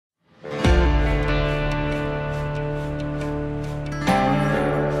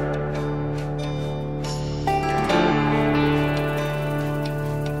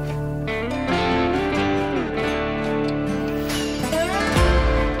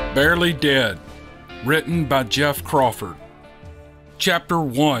Barely Dead, written by Jeff Crawford. Chapter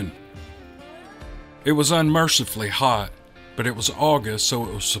 1. It was unmercifully hot, but it was August, so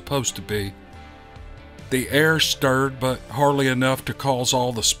it was supposed to be. The air stirred, but hardly enough to cause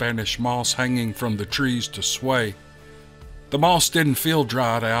all the Spanish moss hanging from the trees to sway. The moss didn't feel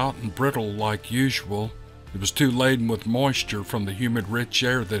dried out and brittle like usual. It was too laden with moisture from the humid, rich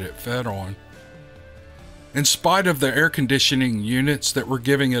air that it fed on. In spite of the air conditioning units that were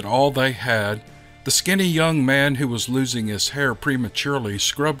giving it all they had, the skinny young man who was losing his hair prematurely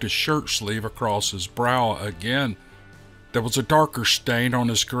scrubbed his shirt sleeve across his brow again. There was a darker stain on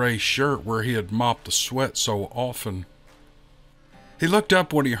his gray shirt where he had mopped the sweat so often. He looked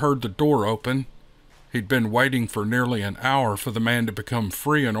up when he heard the door open. He'd been waiting for nearly an hour for the man to become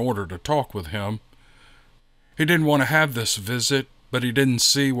free in order to talk with him. He didn't want to have this visit, but he didn't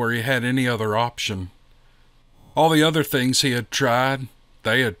see where he had any other option. All the other things he had tried,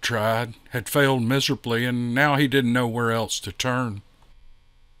 had failed miserably, and now he didn't know where else to turn.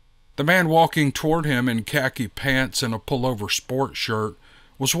 The man walking toward him in khaki pants and a pullover sport shirt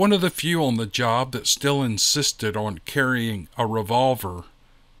was one of the few on the job that still insisted on carrying a revolver.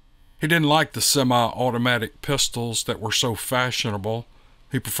 He didn't like the semi-automatic pistols that were so fashionable.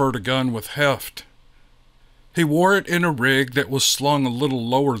 He preferred a gun with heft. He wore it in a rig that was slung a little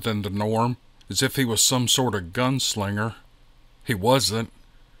lower than the norm, as if he was some sort of gunslinger. He wasn't.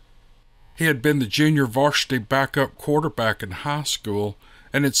 He had been the junior varsity backup quarterback in high school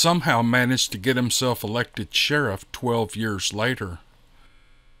and had somehow managed to get himself elected sheriff 12 years later.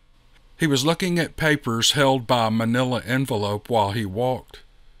 He was looking at papers held by a manila envelope while he walked.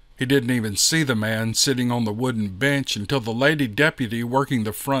 He didn't even see the man sitting on the wooden bench until the lady deputy working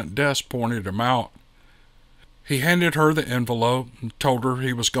the front desk pointed him out. He handed her the envelope and told her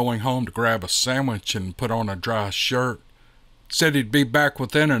he was going home to grab a sandwich and put on a dry shirt. Said he'd be back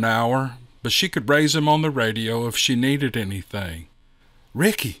within an hour, but she could raise him on the radio if she needed anything.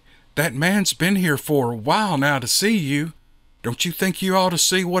 "Ricky, that man's been here for a while now to see you. Don't you think you ought to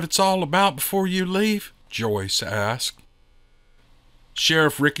see what it's all about before you leave?" Joyce asked.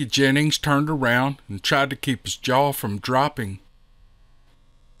 Sheriff Ricky Jennings turned around and tried to keep his jaw from dropping.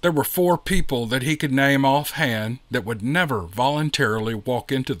 There were 4 people that he could name offhand that would never voluntarily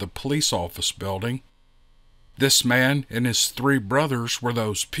walk into the police office building. This man and his 3 brothers were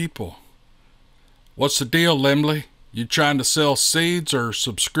those people. "What's the deal, Limley? You trying to sell seeds or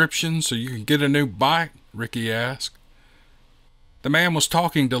subscriptions so you can get a new bike?" Ricky asked. The man was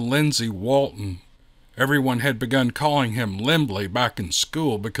talking to Lindsay Walton. Everyone had begun calling him Limley back in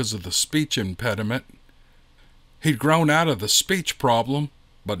school because of the speech impediment. He'd grown out of the speech problem,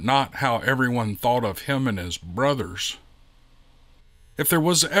 but not how everyone thought of him and his brothers. If there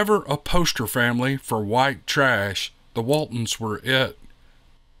was ever a poster family for white trash, the Waltons were it.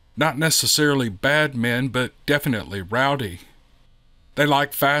 Not necessarily bad men, but definitely rowdy. They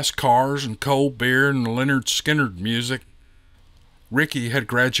liked fast cars and cold beer and Lynyrd Skynyrd music. Ricky had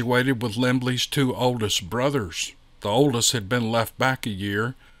graduated with Limbley's 2 oldest brothers. The oldest had been left back a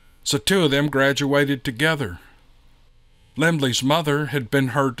year, so 2 of them graduated together. Limbley's mother had been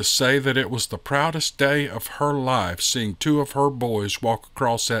heard to say that it was the proudest day of her life seeing 2 of her boys walk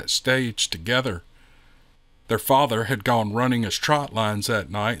across that stage together. Their father had gone running his trot lines that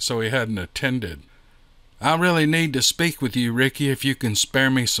night, so he hadn't attended. "I really need to speak with you, Ricky, if you can spare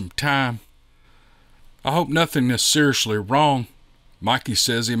me some time. I hope nothing is seriously wrong. Mikey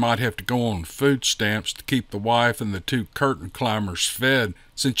says he might have to go on food stamps to keep the wife and the 2 curtain climbers fed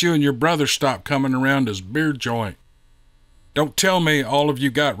since you and your brother stopped coming around his beer joint. Don't tell me all of you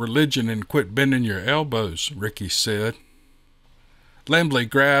got religion and quit bending your elbows," Ricky said. Limbley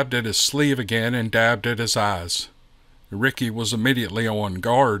grabbed at his sleeve again and dabbed at his eyes. Ricky was immediately on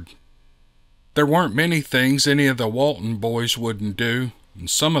guard. There weren't many things any of the Walton boys wouldn't do, and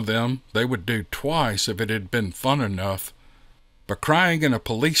some of them they would do twice if it had been fun enough. But crying in a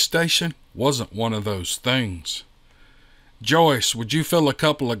police station wasn't one of those things. "Joyce, would you fill a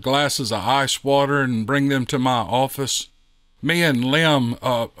couple of glasses of ice water and bring them to my office? Me and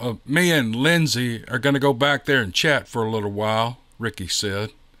Lindsay are going to go back there and chat for a little while," Ricky said.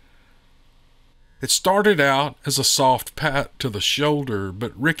 It started out as a soft pat to the shoulder,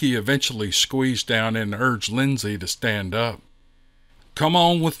 but Ricky eventually squeezed down and urged Lindsay to stand up. "Come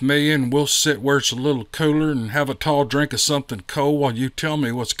on with me and we'll sit where it's a little cooler and have a tall drink of something cold while you tell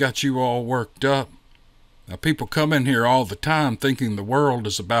me what's got you all worked up. Now, people come in here all the time thinking the world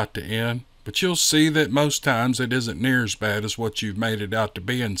is about to end, but you'll see that most times it isn't near as bad as what you've made it out to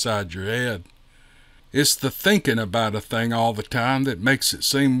be inside your head. It's the thinking about a thing all the time that makes it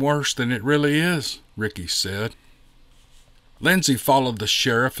seem worse than it really is," Ricky said. Lindsay followed the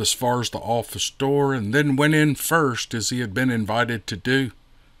sheriff as far as the office door and then went in first as he had been invited to do.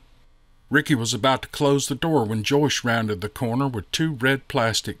 Ricky was about to close the door when Joyce rounded the corner with 2 red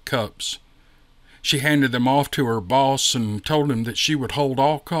plastic cups. She handed them off to her boss and told him that she would hold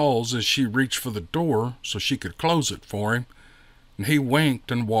all calls as she reached for the door so she could close it for him, and he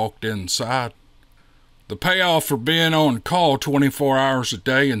winked and walked inside. The payoff for being on call 24 hours a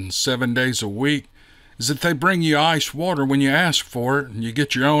day and 7 days a week is that they bring you ice water when you ask for it and you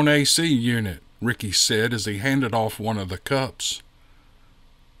get your own AC unit, Ricky said as he handed off one of the cups.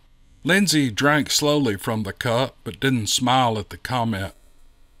 Lindsay drank slowly from the cup but didn't smile at the comment.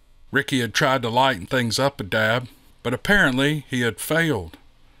 Ricky had tried to lighten things up a dab, but apparently he had failed.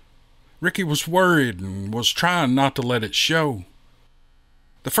 Ricky was worried and was trying not to let it show.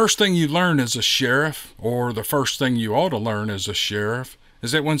 The first thing you learn as a sheriff, or the first thing you ought to learn as a sheriff,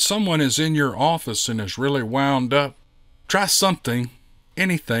 is that when someone is in your office and is really wound up, try something,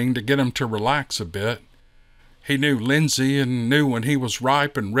 anything to get him to relax a bit. He knew Lindsay and knew when he was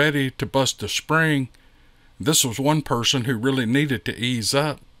ripe and ready to bust a spring. This was one person who really needed to ease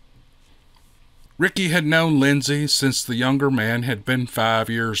up. Ricky had known Lindsay since the younger man had been 5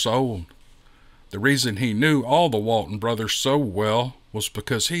 years old. The reason he knew all the Walton brothers so well was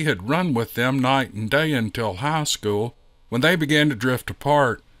because he had run with them night and day until high school, when they began to drift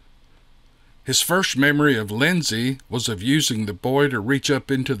apart. His first memory of Lindsay was of using the boy to reach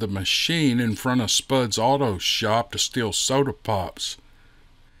up into the machine in front of Spud's auto shop to steal soda pops.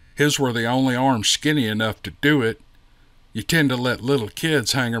 His were the only arms skinny enough to do it. You tend to let little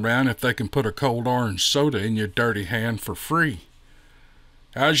kids hang around if they can put a cold orange soda in your dirty hand for free.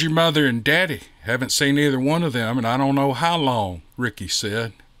 "How's your mother and daddy? Haven't seen either one of them in I don't know how long," Ricky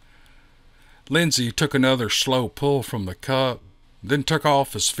said. Lindsay took another slow pull from the cup, then took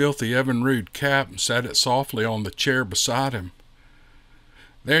off his filthy Evinrude cap and sat it softly on the chair beside him.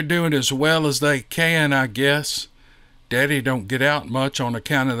 "They're doing as well as they can, I guess. Daddy don't get out much on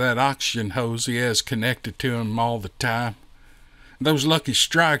account of that oxygen hose he has connected to him all the time. Those lucky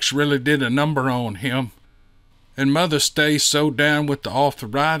strikes really did a number on him. And Mother stays so down with the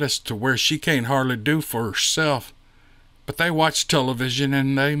arthritis to where she can't hardly do for herself. But they watch television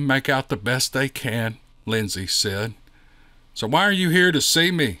and they make out the best they can," Lindsay said. "So why are you here to see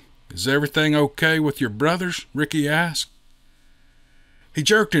me? Is everything okay with your brothers?" Ricky asked. He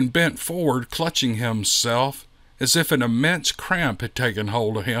jerked and bent forward, clutching himself, as if an immense cramp had taken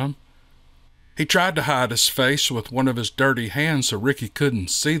hold of him. He tried to hide his face with one of his dirty hands so Ricky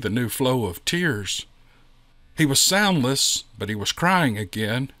couldn't see the new flow of tears. He was soundless, but he was crying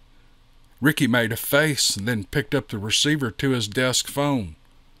again. Ricky made a face and then picked up the receiver to his desk phone.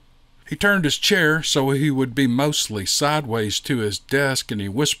 He turned his chair so he would be mostly sideways to his desk, and he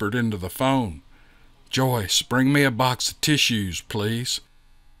whispered into the phone, "Joyce, bring me a box of tissues, please."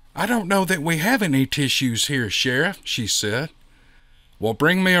 "I don't know that we have any tissues here, Sheriff," she said. "Well,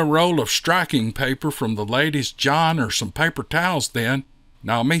 bring me a roll of striking paper from the ladies' John or some paper towels then,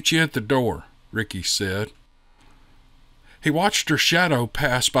 and I'll meet you at the door," Ricky said. He watched her shadow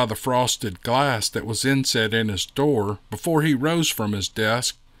pass by the frosted glass that was inset in his door before he rose from his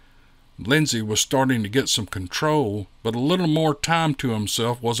desk. Lindsay was starting to get some control, but a little more time to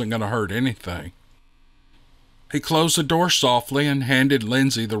himself wasn't going to hurt anything. He closed the door softly and handed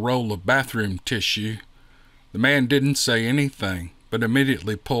Lindsay the roll of bathroom tissue. The man didn't say anything, but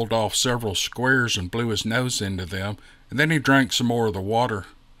immediately pulled off several squares and blew his nose into them, and then he drank some more of the water.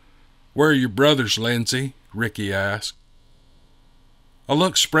 "Where are your brothers, Lindsay?" Ricky asked. A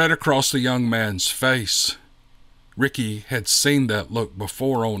look spread across the young man's face. Ricky had seen that look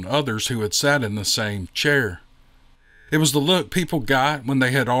before on others who had sat in the same chair. It was the look people got when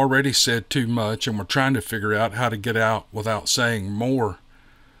they had already said too much and were trying to figure out how to get out without saying more.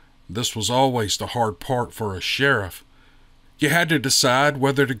 This was always the hard part for a sheriff. You had to decide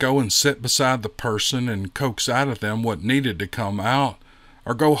whether to go and sit beside the person and coax out of them what needed to come out,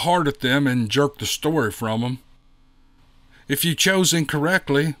 or go hard at them and jerk the story from them. If you chose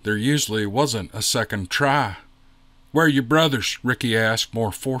incorrectly, there usually wasn't a second try. "Where are your brothers?" Ricky asked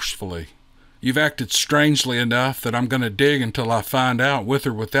more forcefully. "You've acted strangely enough that I'm going to dig until I find out with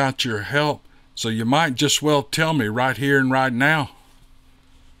or without your help, so you might just well tell me right here and right now."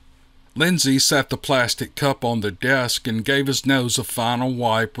 Lindsay set the plastic cup on the desk and gave his nose a final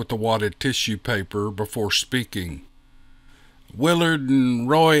wipe with the wadded tissue paper before speaking. "Willard and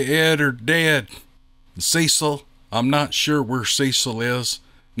Roy Ed are dead. Cecil, I'm not sure where Cecil is.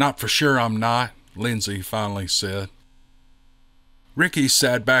 Not for sure I'm not," Lindsay finally said. Ricky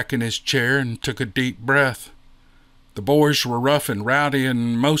sat back in his chair and took a deep breath. The boys were rough and rowdy,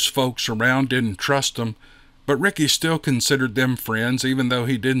 and most folks around didn't trust them, But Ricky still considered them friends, even though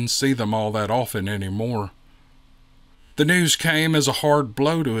he didn't see them all that often anymore. The news came as a hard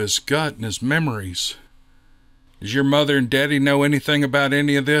blow to his gut and his memories. "Does your mother and daddy know anything about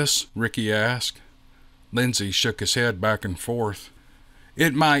any of this?" Ricky asked. Lindsay shook his head back and forth.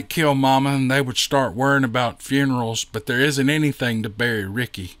 "It might kill Mama and they would start worrying about funerals, but there isn't anything to bury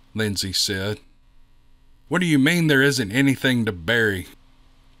Ricky," Lindsay said. "What do you mean there isn't anything to bury?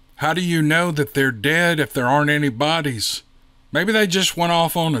 How do you know that they're dead if there aren't any bodies? Maybe they just went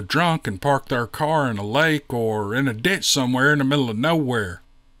off on a drunk and parked their car in a lake or in a ditch somewhere in the middle of nowhere.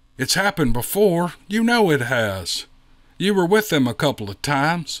 It's happened before. You know it has. You were with them a couple of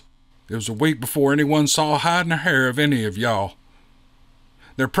times. It was a week before anyone saw a hide and a hair of any of y'all.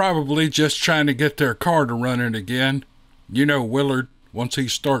 They're probably just trying to get their car to running again. You know Willard, once he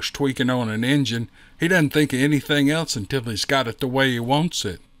starts tweaking on an engine, he doesn't think of anything else until he's got it the way he wants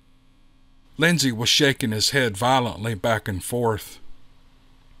it." Lindsay was shaking his head violently back and forth.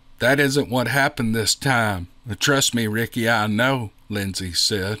 "That isn't what happened this time. Trust me, Ricky, I know," Lindsay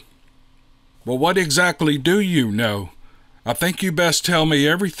said. "Well, what exactly do you know? I think you best tell me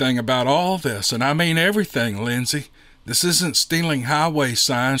everything about all this, and I mean everything, Lindsay. This isn't stealing highway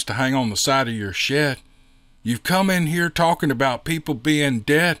signs to hang on the side of your shed. You've come in here talking about people being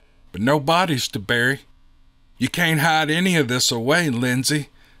dead, but no bodies to bury. You can't hide any of this away, Lindsay.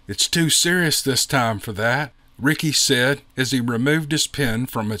 It's too serious this time for that," Ricky said as he removed his pen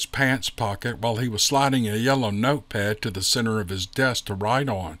from its pants pocket while he was sliding a yellow notepad to the center of his desk to write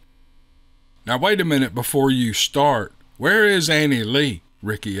on. "Now wait a minute before you start. Where is Annie Lee?"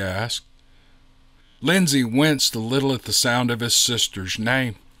 Ricky asked. Lindsay winced a little at the sound of his sister's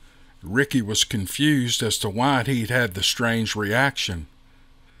name. Ricky was confused as to why he'd had the strange reaction.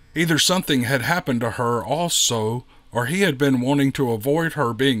 Either something had happened to her also, or he had been wanting to avoid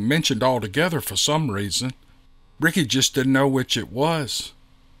her being mentioned altogether for some reason. Ricky just didn't know which it was.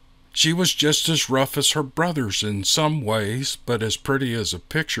 She was just as rough as her brothers in some ways, but as pretty as a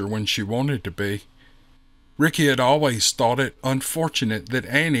picture when she wanted to be. Ricky had always thought it unfortunate that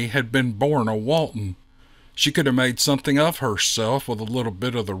Annie had been born a Walton. She could have made something of herself with a little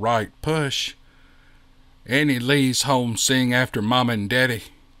bit of the right push. "Annie Lee's home seeing after Mom and Daddy,"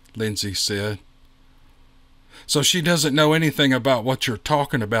 Lindsay said. "So she doesn't know anything about what you're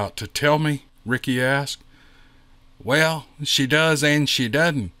talking about to tell me?" Ricky asked. "Well, she does and she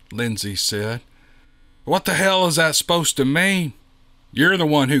doesn't," Lindsay said. "What the hell is that supposed to mean? You're the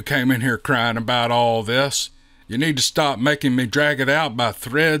one who came in here crying about all this. You need to stop making me drag it out by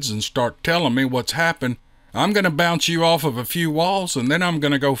threads and start telling me what's happened. I'm going to bounce you off of a few walls and then I'm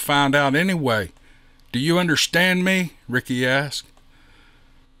going to go find out anyway. Do you understand me?" Ricky asked.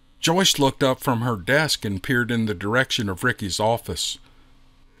 Joyce looked up from her desk and peered in the direction of Ricky's office.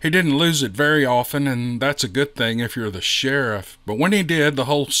 He didn't lose it very often, and that's a good thing if you're the sheriff, but when he did, the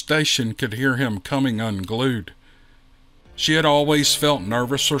whole station could hear him coming unglued. She had always felt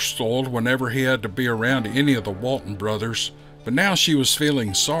nervous or soiled whenever he had to be around any of the Walton brothers, but now she was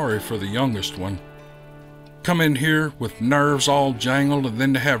feeling sorry for the youngest one. Come in here with nerves all jangled and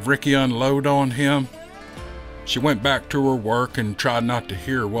then to have Ricky unload on him. She went back to her work and tried not to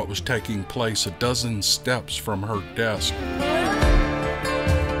hear what was taking place a dozen steps from her desk.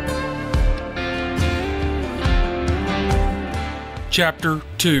 Chapter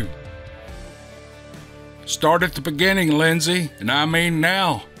 2. "Start at the beginning, Lindsay, and I mean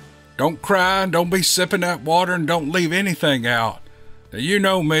now. Don't cry, don't be sipping that water, and don't leave anything out. Now, you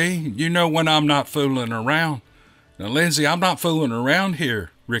know me, you know when I'm not fooling around. Now, Lindsay, I'm not fooling around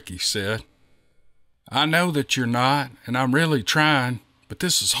here," Ricky said. "I know that you're not, and I'm really trying, but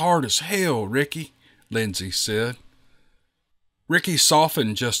this is hard as hell, Ricky," Lindsay said. Ricky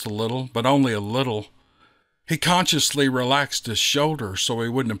softened just a little, but only a little. He consciously relaxed his shoulder so he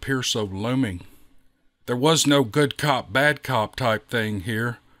wouldn't appear so looming. There was no good cop, bad cop type thing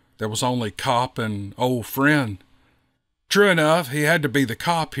here. There was only cop and old friend. True enough, he had to be the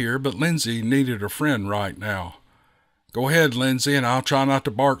cop here, but Lindsay needed a friend right now. "Go ahead, Lindsay, and I'll try not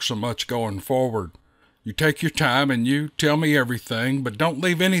to bark so much going forward. You take your time and you tell me everything, but don't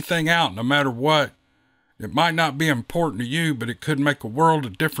leave anything out no matter what. It might not be important to you, but it could make a world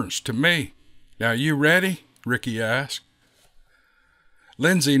of difference to me. Now, you ready?" Ricky asked.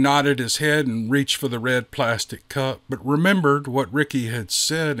 Lindsay nodded his head and reached for the red plastic cup, but remembered what Ricky had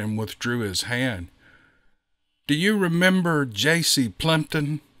said and withdrew his hand. "Do you remember J.C.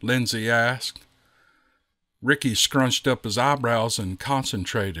 Plimpton?" Lindsay asked. Ricky scrunched up his eyebrows and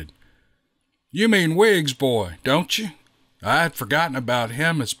concentrated. "You mean Wiggs' boy, don't you? I had forgotten about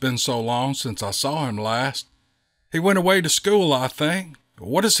him. It's been so long since I saw him last. He went away to school, I think,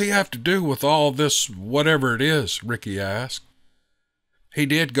 "What does he have to do with all this, whatever it is?" Ricky asked. "He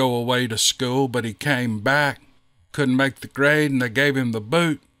did go away to school, but he came back. Couldn't make the grade, and they gave him the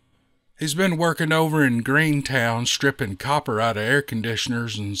boot. He's been working over in Greentown, stripping copper out of air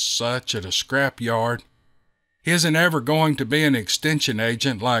conditioners and such at a scrap yard. He isn't ever going to be an extension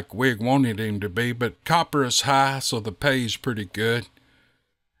agent like Wig wanted him to be, but copper is high, so the pay's pretty good.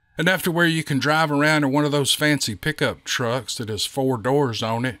 Enough to where you can drive around in one of those fancy pickup trucks that has 4 doors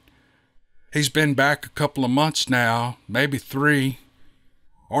on it. He's been back a couple of months now, maybe 3.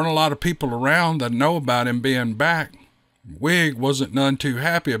 Aren't a lot of people around that know about him being back. Wig wasn't none too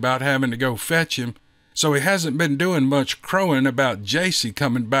happy about having to go fetch him, so he hasn't been doing much crowing about Dixie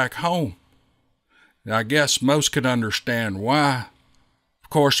coming back home. I guess most could understand why.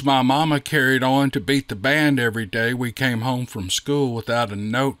 Of course, my mama carried on to beat the band every day we came home from school without a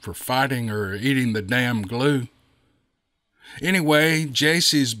note for fighting or eating the damn glue. Anyway,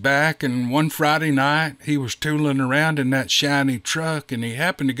 Dixie's back, and one Friday night he was tooling around in that shiny truck, and he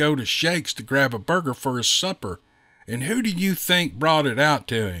happened to go to Shake's to grab a burger for his supper. And who do you think brought it out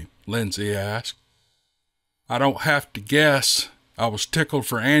to him?" Lindsay asked. "I don't have to guess. I was tickled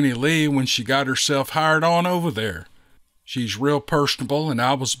for Annie Lee when she got herself hired on over there. She's real personable, and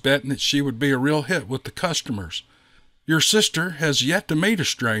I was betting that she would be a real hit with the customers. Your sister has yet to meet a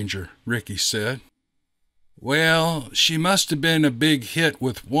stranger," Ricky said. "Well, she must have been a big hit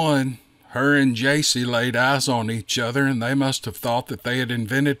with one. Her and Dixie laid eyes on each other, and they must have thought that they had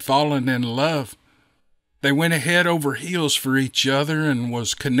invented falling in love. They went head over heels for each other and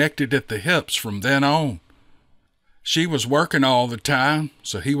was connected at the hips from then on. She was working all the time,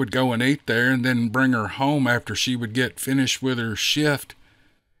 so he would go and eat there and then bring her home after she would get finished with her shift.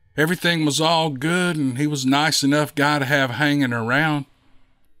 Everything was all good, and he was a nice enough guy to have hanging around.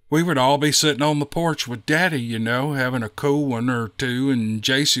 We would all be sitting on the porch with Daddy, having a cool one or two, and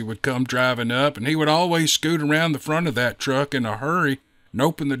Dixie would come driving up, and he would always scoot around the front of that truck in a hurry and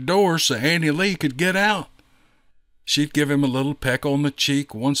open the door so Annie Lee could get out. She'd give him a little peck on the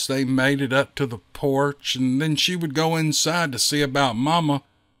cheek once they made it up to the porch, and then she would go inside to see about Mama,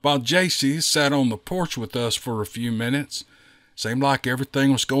 while Dixie sat on the porch with us for a few minutes. Seemed like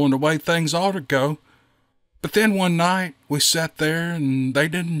everything was going the way things ought to go. But then one night we sat there and they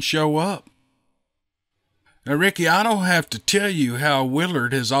didn't show up. Now, Ricky, I don't have to tell you how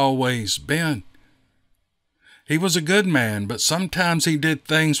Willard has always been. He was a good man, but sometimes he did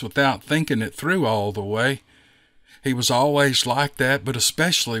things without thinking it through all the way. He was always like that, but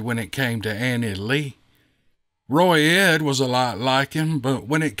especially when it came to Annie Lee. Roy Ed was a lot like him, but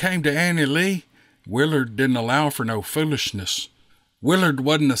when it came to Annie Lee, Willard didn't allow for no foolishness. Willard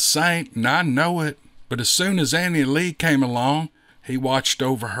wasn't a saint, and I know it, but as soon as Annie Lee came along, he watched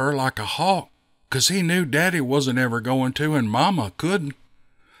over her like a hawk, 'cause he knew Daddy wasn't ever going to, and Mama couldn't.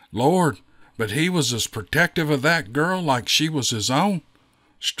 Lord, but he was as protective of that girl like she was his own.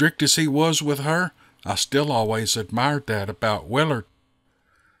 Strict as he was with her, I still always admired that about Willard.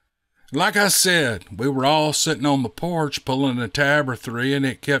 Like I said, we were all sitting on the porch pulling a tab or 3, and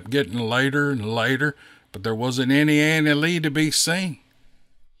it kept getting later and later, but there wasn't any Annie Lee to be seen.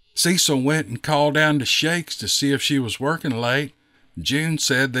 Cecil went and called down to Shake's to see if she was working late. June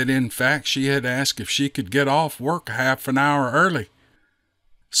said that in fact she had asked if she could get off work half an hour early.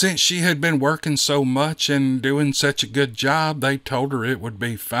 Since she had been working so much and doing such a good job, they told her it would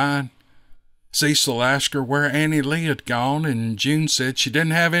be fine. Cecil asked her where Annie Lee had gone, and June said she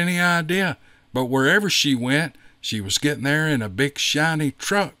didn't have any idea, but wherever she went, she was getting there in a big shiny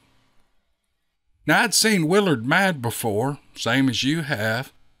truck. Now, I'd seen Willard mad before, same as you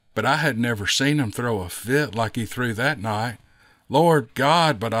have, but I had never seen him throw a fit like he threw that night. Lord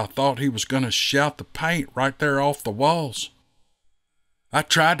God, but I thought he was going to shout the paint right there off the walls. I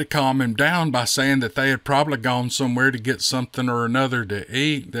tried to calm him down by saying that they had probably gone somewhere to get something or another to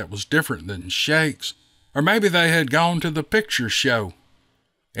eat that was different than Shake's, or maybe they had gone to the picture show.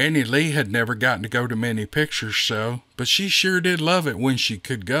 Annie Lee had never gotten to go to many pictures so, but she sure did love it when she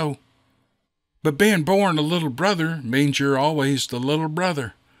could go. But being born a little brother means you're always the little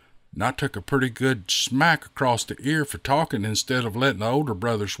brother. And I took a pretty good smack across the ear for talking instead of letting the older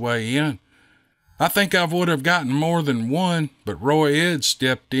brothers weigh in. I think I would have gotten more than one, but Roy Ed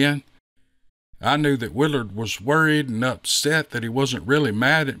stepped in. I knew that Willard was worried and upset that he wasn't really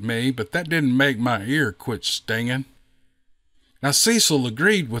mad at me, but that didn't make my ear quit stinging. Now, Cecil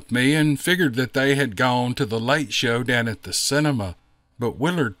agreed with me and figured that they had gone to the late show down at the cinema, but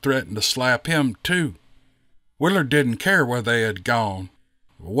Willard threatened to slap him too. Willard didn't care where they had gone.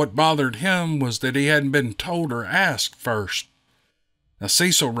 What bothered him was that he hadn't been told or asked first. Now,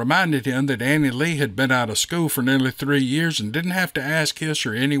 Cecil reminded him that Annie Lee had been out of school for nearly 3 years and didn't have to ask his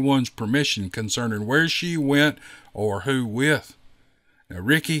or anyone's permission concerning where she went or who with. Now,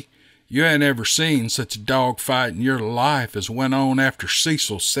 Ricky, you ain't ever seen such a dog fight in your life as went on after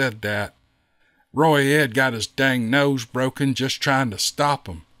Cecil said that. Roy Ed got his dang nose broken just trying to stop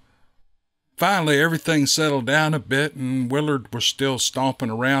him. Finally, everything settled down a bit, and Willard was still stomping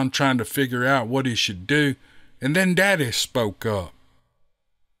around trying to figure out what he should do, and then Daddy spoke up.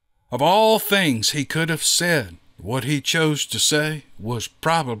 Of all things he could have said, what he chose to say was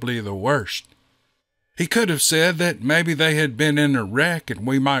probably the worst. He could have said that maybe they had been in a wreck and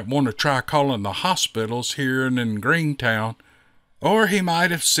we might want to try calling the hospitals here and in Greentown, or he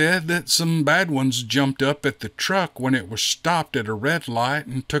might have said that some bad ones jumped up at the truck when it was stopped at a red light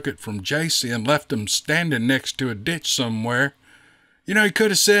and took it from J.C. and left him standing next to a ditch somewhere. You know, he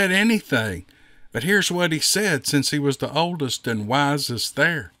could have said anything, but here's what he said since he was the oldest and wisest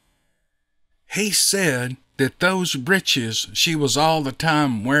there. He said that those breeches she was all the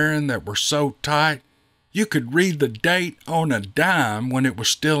time wearing that were so tight, you could read the date on a dime when it was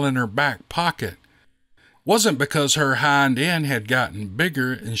still in her back pocket. Wasn't because her hind end had gotten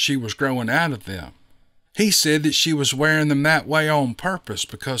bigger and she was growing out of them. He said that she was wearing them that way on purpose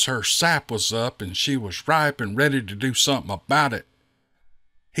because her sap was up and she was ripe and ready to do something about it.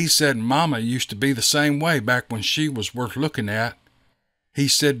 He said Mama used to be the same way back when she was worth looking at. He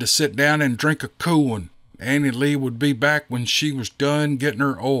said to sit down and drink a cool one. Annie Lee would be back when she was done getting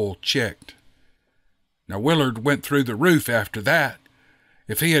her oil checked. Now, Willard went through the roof after that.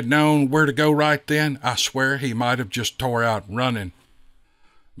 If he had known where to go right then, I swear he might have just tore out running.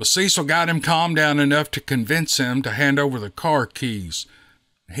 But Cecil got him calmed down enough to convince him to hand over the car keys.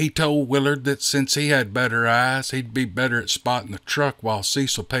 He told Willard that since he had better eyes, he'd be better at spotting the truck while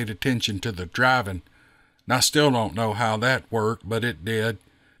Cecil paid attention to the driving. And I still don't know how that worked, but it did.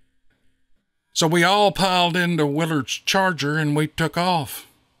 So we all piled into Willard's Charger and we took off.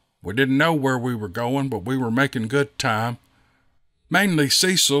 We didn't know where we were going, but we were making good time. Mainly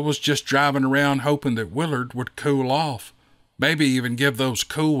Cecil was just driving around hoping that Willard would cool off, maybe even give those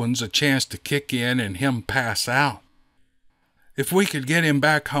cool ones a chance to kick in and him pass out. If we could get him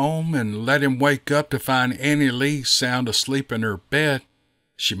back home and let him wake up to find Annie Lee sound asleep in her bed,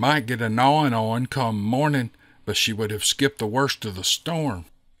 she might get a gnawing on come morning, but she would have skipped the worst of the storm.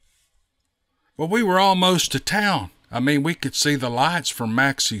 Well, we were almost to town. I mean, we could see the lights from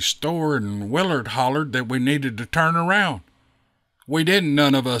Maxie's store, and Willard hollered that we needed to turn around. We didn't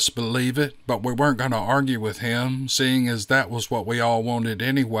none of us believe it, but we weren't going to argue with him, seeing as that was what we all wanted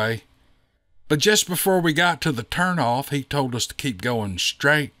anyway. But just before we got to the turnoff, he told us to keep going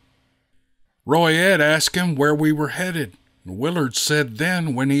straight. Roy Ed asked him where we were headed. Willard said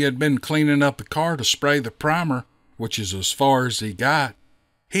then, when he had been cleaning up the car to spray the primer, which is as far as he got,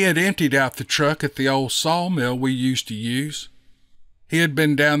 he had emptied out the truck at the old sawmill we used to use. He had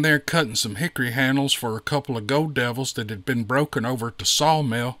been down there cutting some hickory handles for a couple of gold devils that had been broken over at the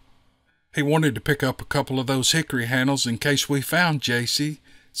sawmill. He wanted to pick up a couple of those hickory handles in case we found J.C.,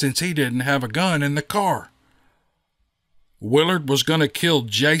 since he didn't have a gun in the car. Willard was going to kill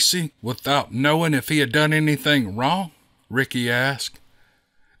J.C. without knowing if he had done anything wrong? Ricky asked.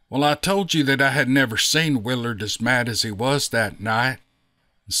 Well, I told you that I had never seen Willard as mad as he was that night.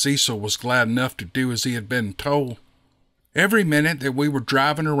 Cecil was glad enough to do as he had been told. Every minute that we were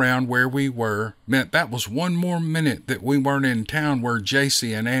driving around where we were meant that was one more minute that we weren't in town where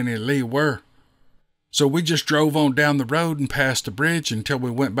J.C. and Annie Lee were. So we just drove on down the road and past the bridge until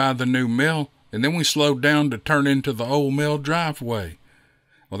we went by the new mill, and then we slowed down to turn into the old mill driveway.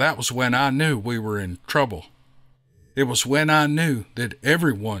 Well, that was when I knew we were in trouble. It was when I knew that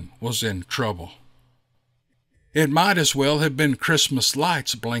everyone was in trouble. It might as well have been Christmas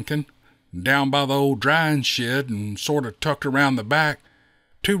lights blinking. Down by the old drying shed and sort of tucked around the back,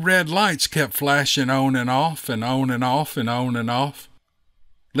 2 red lights kept flashing on and off and on and off and on and off.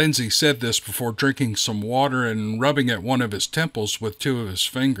 Lindsay said this before drinking some water and rubbing at one of his temples with 2 of his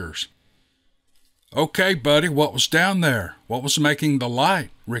fingers. Okay, buddy, what was down there? What was making the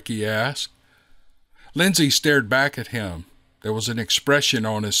light? Ricky asked. Lindsay stared back at him. There was an expression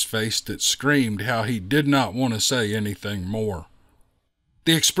on his face that screamed how he did not want to say anything more.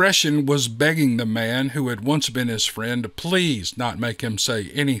 The expression was begging the man who had once been his friend to please not make him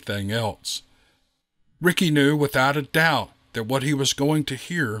say anything else. Ricky knew without a doubt that what he was going to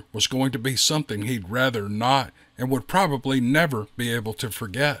hear was going to be something he'd rather not and would probably never be able to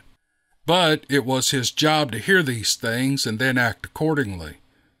forget. But it was his job to hear these things and then act accordingly.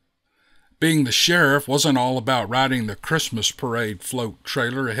 Being the sheriff wasn't all about riding the Christmas parade float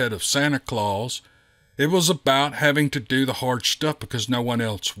trailer ahead of Santa Claus. It was about having to do the hard stuff because no one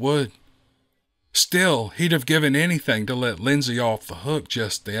else would. Still, he'd have given anything to let Lindsay off the hook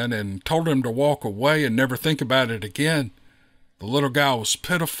just then and told him to walk away and never think about it again. The little guy was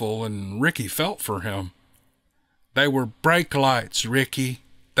pitiful, and Ricky felt for him. They were brake lights, Ricky.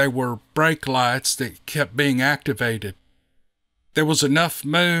 They were brake lights that kept being activated. There was enough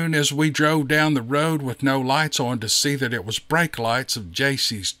moon as we drove down the road with no lights on to see that it was brake lights of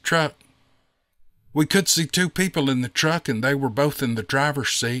JC's truck. We could see two people in the truck, and they were both in the driver's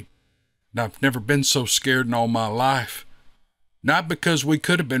seat. And I've never been so scared in all my life. Not because we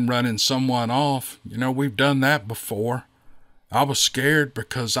could have been running someone off. We've done that before. I was scared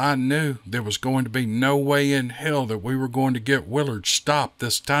because I knew there was going to be no way in hell that we were going to get Willard stopped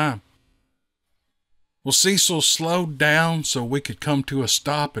this time. Well, Cecil slowed down so we could come to a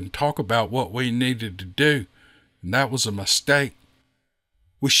stop and talk about what we needed to do, and that was a mistake.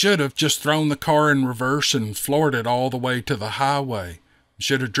 We should have just thrown the car in reverse and floored it all the way to the highway. We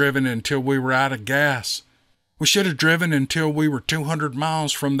should have driven until we were out of gas. We should have driven until we were 200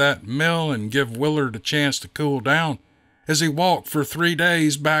 miles from that mill and give Willard a chance to cool down as he walked for 3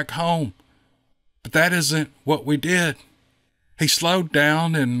 days back home. But that isn't what we did. He slowed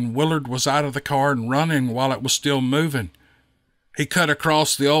down, and Willard was out of the car and running while it was still moving. He cut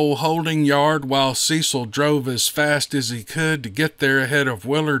across the old holding yard while Cecil drove as fast as he could to get there ahead of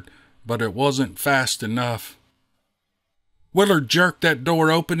Willard, but it wasn't fast enough. Willard jerked that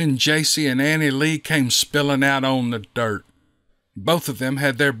door open, and JC and Annie Lee came spilling out on the dirt. Both of them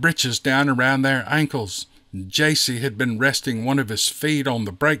had their breeches down around their ankles. JC had been resting one of his feet on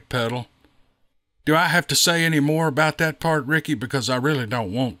the brake pedal. Do I have to say any more about that part, Ricky? Because I really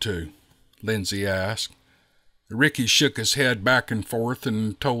don't want to, Lindsay asked. Ricky shook his head back and forth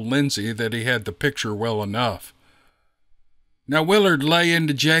and told Lindsay that he had the picture well enough. Now Willard lay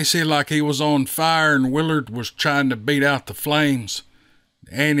into JC like he was on fire, and Willard was trying to beat out the flames.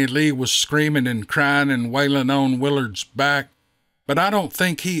 Annie Lee was screaming and crying and wailing on Willard's back, but I don't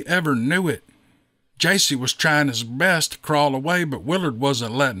think he ever knew it. JC was trying his best to crawl away, but Willard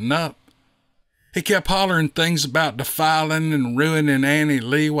wasn't letting up. He kept hollering things about defiling and ruining Annie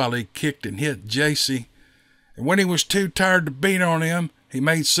Lee while he kicked and hit JC. And when he was too tired to beat on him, he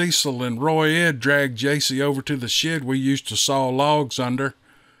made Cecil and Roy Ed drag JC over to the shed we used to saw logs under.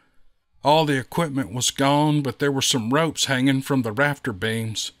 All the equipment was gone, but there were some ropes hanging from the rafter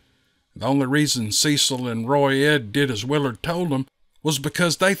beams. The only reason Cecil and Roy Ed did as Willard told them was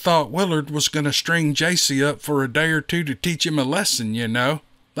because they thought Willard was going to string JC up for a day or two to teach him a lesson,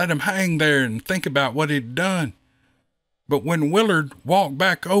 Let him hang there and think about what he'd done. But when Willard walked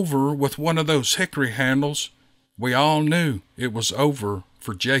back over with one of those hickory handles, we all knew it was over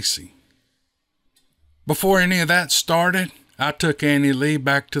for JC. Before any of that started, I took Annie Lee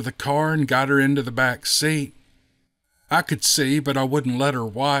back to the car and got her into the back seat. I could see, but I wouldn't let her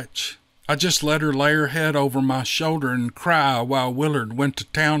watch. I just let her lay her head over my shoulder and cry while Willard went to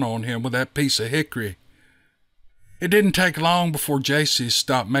town on him with that piece of hickory. It didn't take long before JC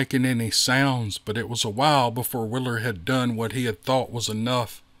stopped making any sounds, but it was a while before Willard had done what he had thought was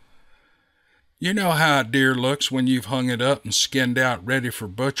enough. You know how a deer looks when you've hung it up and skinned out ready for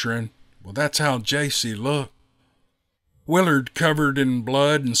butchering. Well, that's how JC looked. Willard covered in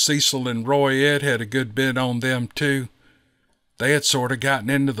blood, and Cecil and Roy Ed had a good bit on them too. They had sort of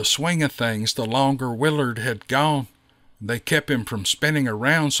gotten into the swing of things the longer Willard had gone. They kept him from spinning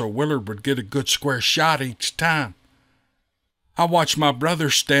around so Willard would get a good square shot each time. I watched my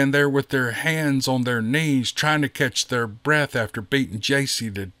brothers stand there with their hands on their knees trying to catch their breath after beating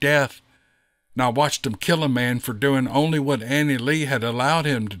JC to death. And I watched him kill a man for doing only what Annie Lee had allowed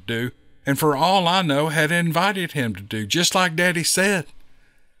him to do, and for all I know had invited him to do, just like Daddy said.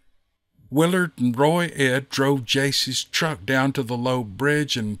 Willard and Roy Ed drove JC's truck down to the low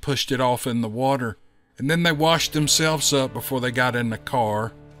bridge and pushed it off in the water, and then they washed themselves up before they got in the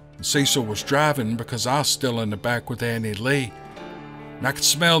car. And Cecil was driving because I was still in the back with Annie Lee. And I could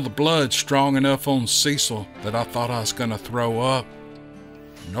smell the blood strong enough on Cecil that I thought I was going to throw up.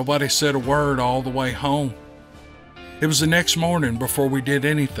 Nobody said a word all the way home. It was the next morning before we did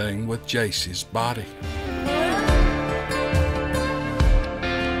anything with JC's body.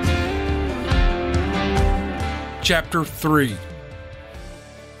 Chapter 3.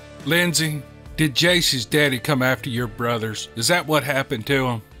 Lindsay, did JC's daddy come after your brothers? Is that what happened to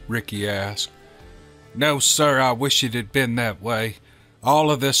him? Ricky asked. No, sir, I wish it had been that way.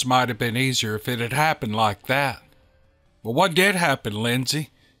 All of this might have been easier if it had happened like that. Well, what did happen, Lindsay?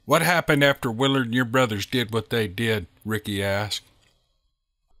 What happened after Willard and your brothers did what they did? Ricky asked.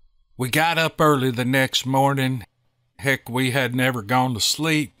 We got up early the next morning. Heck, we had never gone to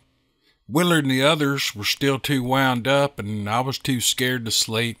sleep. Willard and the others were still too wound up, and I was too scared to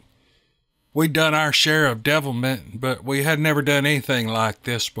sleep. We'd done our share of devilment, but we had never done anything like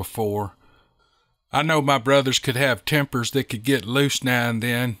this before. I know my brothers could have tempers that could get loose now and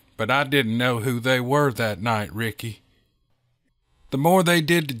then, but I didn't know who they were that night, Ricky. The more they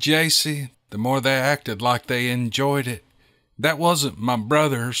did to Jacie, the more they acted like they enjoyed it. That wasn't my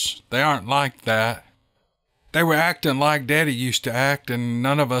brothers. They aren't like that. They were acting like Daddy used to act, and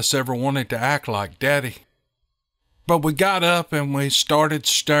none of us ever wanted to act like Daddy. But we got up and we started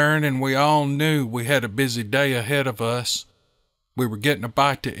stirring, and we all knew we had a busy day ahead of us. We were getting a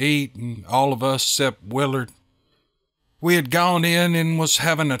bite to eat, and all of us except Willard. We had gone in and was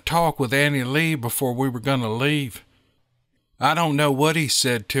having a talk with Annie Lee before we were going to leave. I don't know what he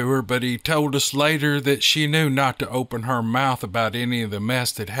said to her, but he told us later that she knew not to open her mouth about any of the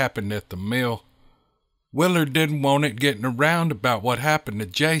mess that happened at the mill. Willard didn't want it getting around about what happened to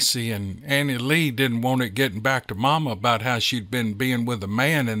Jacie, and Annie Lee didn't want it getting back to Mama about how she'd been being with a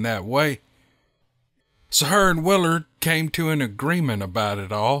man in that way. So her and Willard came to an agreement about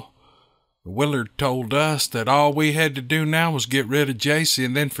it all. Willard told us that all we had to do now was get rid of Jacie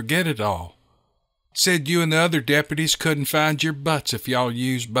and then forget it all. Said you and the other deputies couldn't find your butts if y'all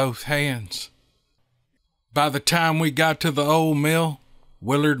used both hands. By the time we got to the old mill,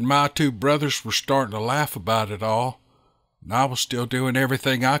 Willard and my two brothers were starting to laugh about it all, and I was still doing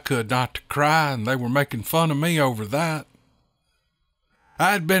everything I could not to cry, and they were making fun of me over that.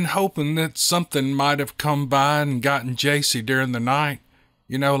 I had been hoping that something might have come by and gotten Jacie during the night,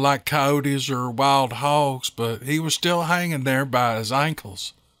 like coyotes or wild hogs, but he was still hanging there by his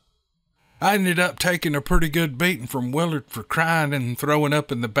ankles. I ended up taking a pretty good beating from Willard for crying and throwing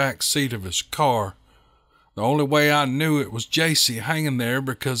up in the back seat of his car. The only way I knew it was Jacie hanging there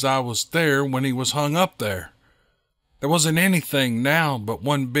because I was there when he was hung up there. There wasn't anything now but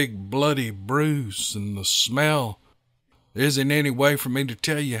one big bloody bruise, and the smell. There isn't any way for me to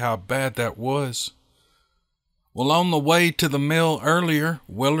tell you how bad that was. Well, on the way to the mill earlier,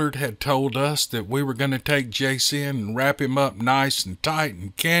 Willard had told us that we were going to take Jacie and wrap him up nice and tight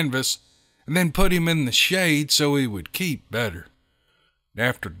in canvas and then put him in the shade so he would keep better.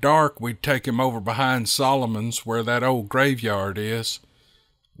 After dark, we'd take him over behind Solomon's where that old graveyard is.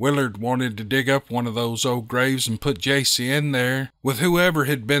 Willard wanted to dig up one of those old graves and put Jacie in there with whoever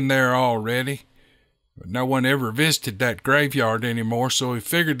had been there already. But no one ever visited that graveyard anymore, so he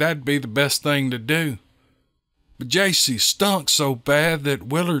figured that'd be the best thing to do. But Jacie stunk so bad that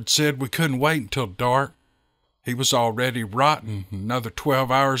Willard said we couldn't wait until dark. He was already rotten, another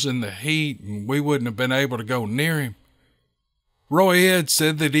 12 hours in the heat, and we wouldn't have been able to go near him. Roy Ed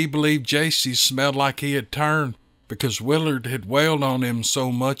said that he believed Jacie smelled like he had turned because Willard had wailed on him so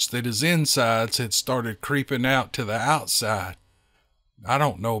much that his insides had started creeping out to the outside. I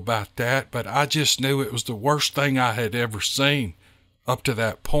don't know about that, but I just knew it was the worst thing I had ever seen up to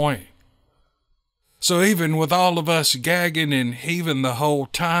that point. So even with all of us gagging and heaving the whole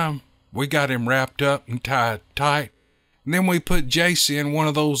time, we got him wrapped up and tied tight. And then we put Jacie in one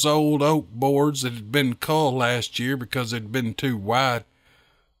of those old oak boards that had been culled last year because it had been too wide.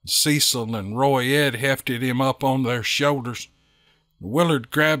 Cecil and Roy Ed hefted him up on their shoulders.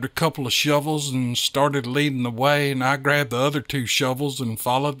 Willard grabbed a couple of shovels and started leading the way, and I grabbed the other 2 shovels and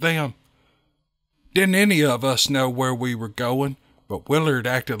followed them. Didn't any of us know where we were going, but Willard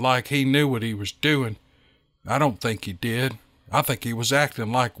acted like he knew what he was doing. I don't think he did. I think he was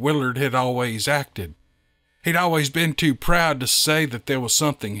acting like Willard had always acted. He'd always been too proud to say that there was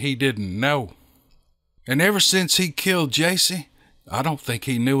something he didn't know. And ever since he killed Jacie, I don't think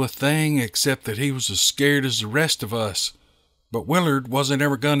he knew a thing except that he was as scared as the rest of us. But Willard wasn't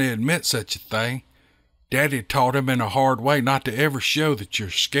ever going to admit such a thing. Daddy taught him in a hard way not to ever show that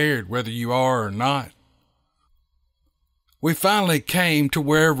you're scared, whether you are or not. We finally came to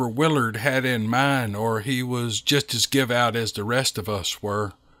wherever Willard had in mind, or he was just as give out as the rest of us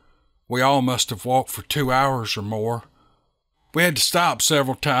were. We all must have walked for 2 hours or more. We had to stop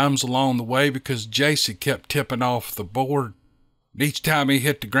several times along the way because Jacie kept tipping off the board. And each time he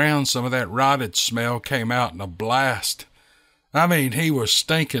hit the ground, some of that rotted smell came out in a blast. I mean, he was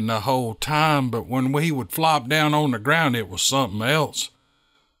stinking the whole time, but when he would flop down on the ground, it was something else.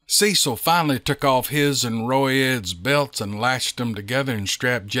 Cecil finally took off his and Roy Ed's belts and latched them together and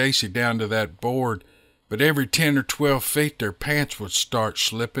strapped Jacie down to that board. But every 10 or 12 feet their pants would start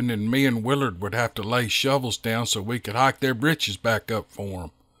slipping, and me and Willard would have to lay shovels down so we could hike their britches back up for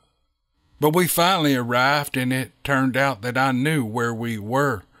them. But we finally arrived, and it turned out that I knew where we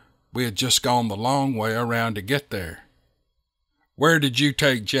were. We had just gone the long way around to get there. "Where did you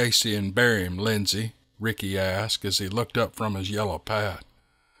take Jacie and bury him, Lindsay?" Ricky asked as he looked up from his yellow pad.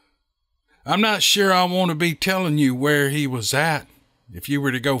 I'm not sure I want to be telling you where he was at. If you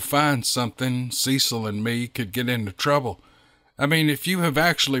were to go find something, Cecil and me could get into trouble. I mean, if you have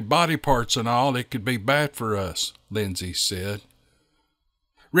actually body parts and all, it could be bad for us," Lindsay said.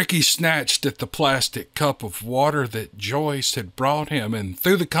 Ricky snatched at the plastic cup of water that Joyce had brought him and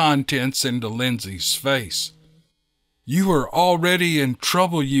threw the contents into Lindsay's face. "You are already in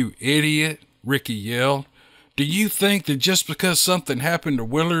trouble, you idiot," Ricky yelled. "Do you think that just because something happened to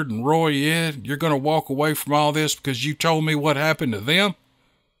Willard and Roy Ed, you're going to walk away from all this because you told me what happened to them?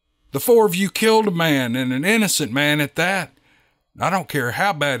 The four of you killed a man, and an innocent man at that. I don't care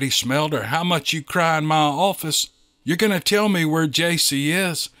how bad he smelled or how much you cry in my office. You're going to tell me where JC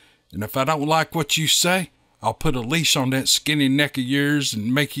is, and if I don't like what you say, I'll put a leash on that skinny neck of yours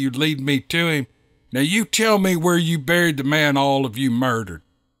and make you lead me to him. Now you tell me where you buried the man all of you murdered."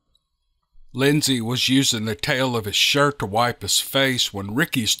 Lindsay was using the tail of his shirt to wipe his face when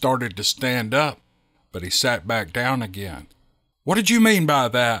Ricky started to stand up, but he sat back down again. "What did you mean by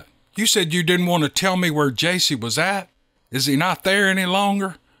that? You said you didn't want to tell me where JC was at. Is he not there any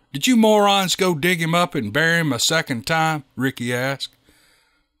longer? Did you morons go dig him up and bury him a second time?" Ricky asked.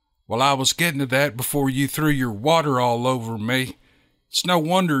 "Well, I was getting to that before you threw your water all over me. It's no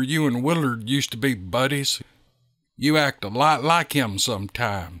wonder you and Willard used to be buddies. You act a lot like him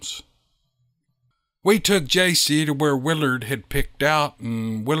sometimes." "We took JC to where Willard had picked out,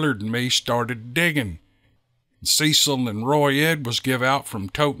 and Willard and me started digging. Cecil and Roy Ed was give out from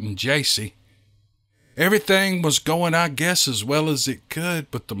toting JC. Everything was going, I guess, as well as it could,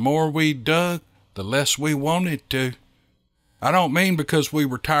 but the more we dug, the less we wanted to. I don't mean because we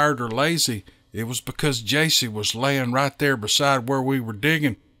were tired or lazy. It was because JC was laying right there beside where we were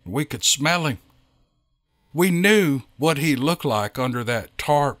digging, and we could smell him. We knew what he looked like under that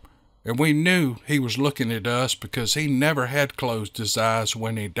tarp, and we knew he was looking at us because he never had closed his eyes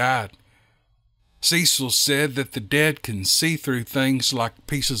when he died. Cecil said that the dead can see through things like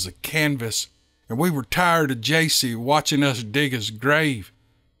pieces of canvas, and we were tired of JC watching us dig his grave.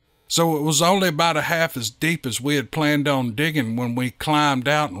 So it was only about a half as deep as we had planned on digging when we climbed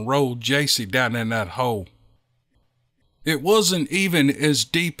out and rolled JC down in that hole. It wasn't even as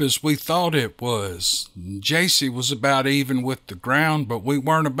deep as we thought it was. JC was about even with the ground, but we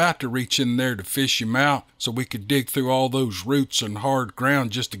weren't about to reach in there to fish him out so we could dig through all those roots and hard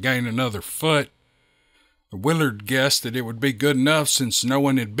ground just to gain another foot. Willard guessed that it would be good enough since no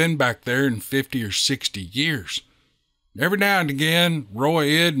one had been back there in 50 or 60 years. Every now and again, Roy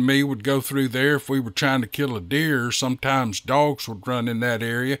Ed and me would go through there if we were trying to kill a deer, or sometimes dogs would run in that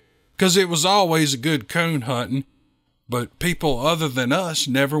area, 'cause it was always a good coon hunting, but people other than us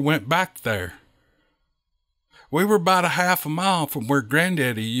never went back there. We were about a half a mile from where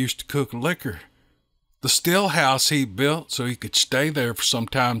Granddaddy used to cook liquor. The still house he built so he could stay there for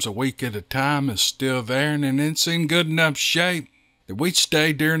sometimes a week at a time is still there, and it's in good enough shape that we'd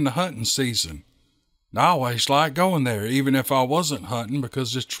stay during the hunting season. I always liked going there, even if I wasn't hunting,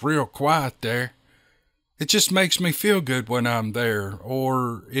 because it's real quiet there. It just makes me feel good when I'm there,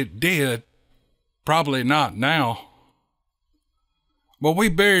 or it did. Probably not now. Well, we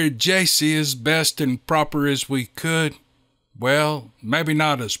buried JC as best and proper as we could. Well, maybe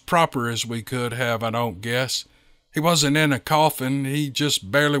not as proper as we could have, I don't guess. He wasn't in a coffin, he just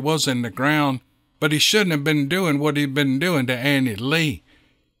barely was in the ground, but he shouldn't have been doing what he'd been doing to Annie Lee,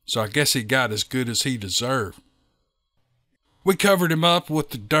 so I guess he got as good as he deserved. We covered him up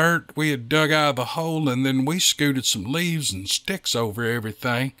with the dirt we had dug out of the hole, and then we scooted some leaves and sticks over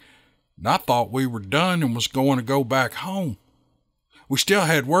everything, and I thought we were done and was going to go back home. We still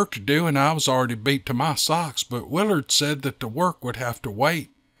had work to do, and I was already beat to my socks, but Willard said that the work would have to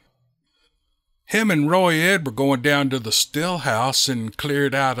wait. Him and Roy Ed were going down to the still house and clear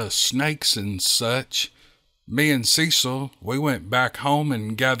it out of snakes and such. Me and Cecil, we went back home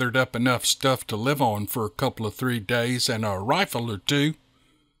and gathered up enough stuff to live on for a couple of 3 days and a rifle or two.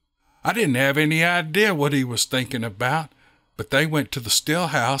 I didn't have any idea what he was thinking about, but they went to the still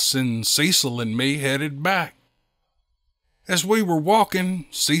house and Cecil and me headed back. As we were walking,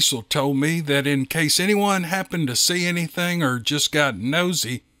 Cecil told me that in case anyone happened to see anything or just got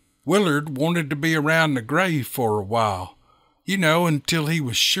nosy, Willard wanted to be around the grave for a while. You know, until he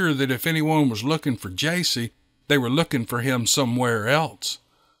was sure that if anyone was looking for JC, they were looking for him somewhere else.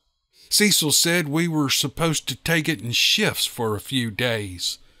 Cecil said we were supposed to take it in shifts for a few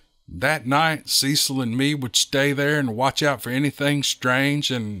days. That night, Cecil and me would stay there and watch out for anything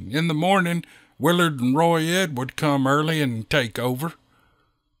strange, and in the morning, Willard and Roy Ed would come early and take over.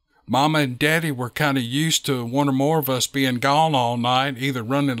 Mama and Daddy were kind of used to one or more of us being gone all night, either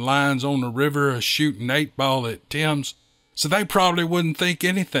running lines on the river or shooting 8-ball at Tim's, so they probably wouldn't think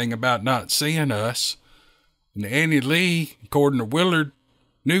anything about not seeing us. And Annie Lee, according to Willard,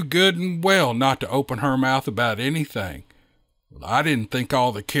 knew good and well not to open her mouth about anything. Well, I didn't think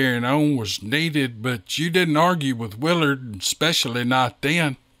all the carrying on was needed, but you didn't argue with Willard, especially not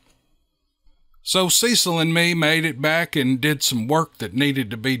then. So Cecil and me made it back and did some work that needed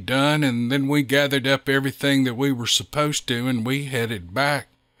to be done, and then we gathered up everything that we were supposed to, and we headed back.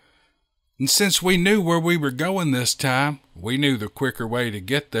 And since we knew where we were going this time, we knew the quicker way to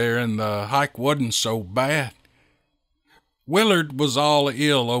get there, and the hike wasn't so bad. Willard was all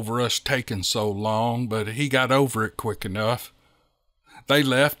ill over us taking so long, but he got over it quick enough. They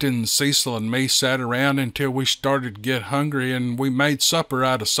left, and Cecil and me sat around until we started to get hungry, and we made supper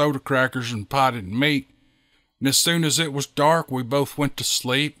out of soda crackers and potted meat. And as soon as it was dark, we both went to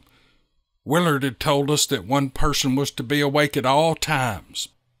sleep. Willard had told us that one person was to be awake at all times,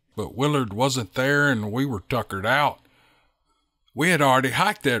 but Willard wasn't there, and we were tuckered out. We had already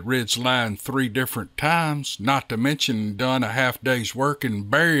hiked that ridge line 3 different times, not to mention done a half-day's work and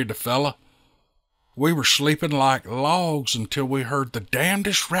buried a fella. We were sleeping like logs until we heard the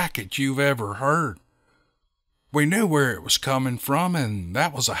damnedest racket you've ever heard. We knew where it was coming from, and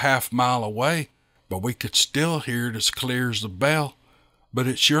that was a half-mile away, but we could still hear it as clear as a bell. But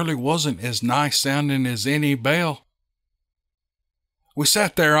it surely wasn't as nice sounding as any bell. We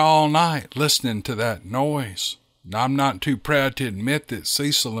sat there all night listening to that noise. I'm not too proud to admit that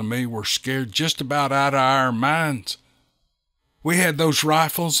Cecil and me were scared just about out of our minds. We had those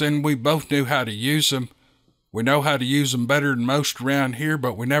rifles, and we both knew how to use them. We know how to use them better than most around here,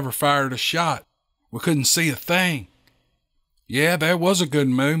 but we never fired a shot. We couldn't see a thing. Yeah, there was a good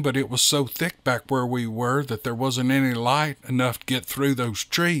moon, but it was so thick back where we were that there wasn't any light enough to get through those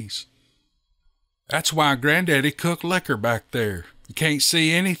trees. That's why Granddaddy cooked liquor back there. You can't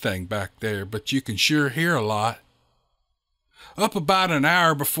see anything back there, but you can sure hear a lot. Up about an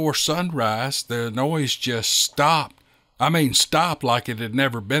hour before sunrise, the noise just stopped. I mean, stopped like it had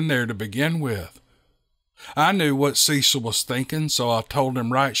never been there to begin with. I knew what Cecil was thinking, so I told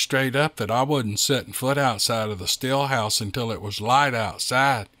him right straight up that I wasn't setting foot outside of the still house until it was light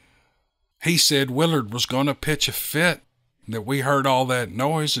outside. He said Willard was going to pitch a fit, that we heard all that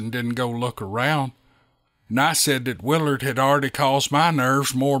noise and didn't go look around. And I said that Willard had already caused my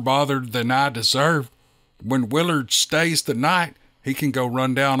nerves more bothered than I deserved. When Willard stays the night, he can go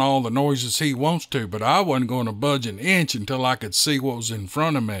run down all the noises he wants to, but I wasn't going to budge an inch until I could see what was in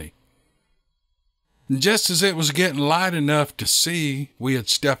front of me. And just as it was getting light enough to see, we had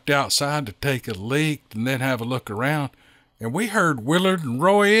stepped outside to take a leak and then have a look around, and we heard Willard and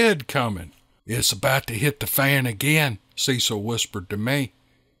Roy Ed coming. "It's about to hit the fan again," Cecil whispered to me.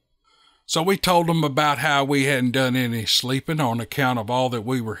 So we told them about how we hadn't done any sleeping on account of all that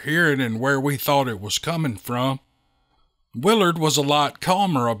we were hearing and where we thought it was coming from. Willard was a lot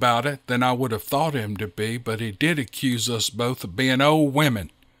calmer about it than I would have thought him to be, but he did accuse us both of being old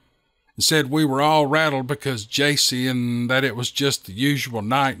women, and said we were all rattled because Dixie, and that it was just the usual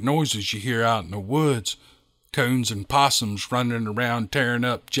night noises you hear out in the woods. Coons and possums running around tearing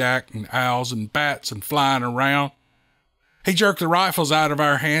up jack and owls and bats and flying around. He jerked the rifles out of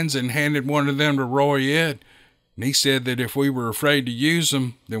our hands and handed one of them to Roy Ed, and he said that if we were afraid to use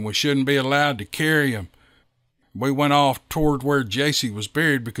them, then we shouldn't be allowed to carry them. We went off toward where Dixie was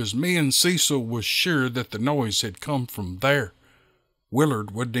buried because me and Cecil was sure that the noise had come from there.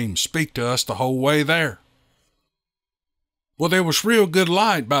 Willard wouldn't even speak to us the whole way there. Well, there was real good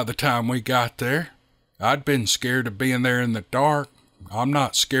light by the time we got there. I'd been scared of being there in the dark. I'm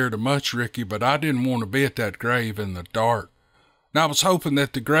not scared of much, Ricky, but I didn't want to be at that grave in the dark. And I was hoping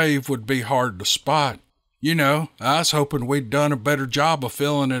that the grave would be hard to spot. You know, I was hoping we'd done a better job of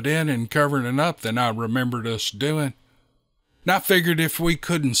filling it in and covering it up than I remembered us doing. And I figured if we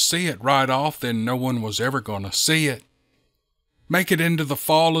couldn't see it right off, then no one was ever going to see it. Make it into the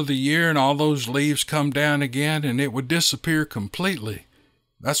fall of the year and all those leaves come down again and it would disappear completely.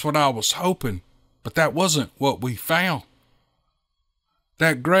 That's what I was hoping, but that wasn't what we found.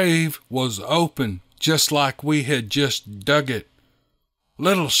 That grave was open, just like we had just dug it.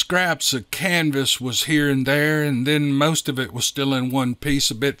 Little scraps of canvas was here and there, and then most of it was still in one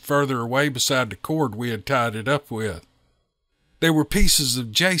piece a bit further away beside the cord we had tied it up with. There were pieces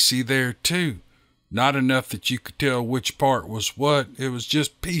of Dixie there, too. Not enough that you could tell which part was what. It was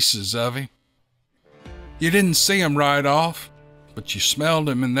just pieces of him. You didn't see him right off, but you smelled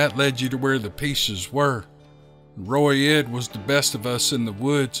him, and that led you to where the pieces were. Roy Ed was the best of us in the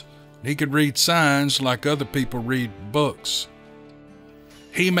woods. He could read signs like other people read books.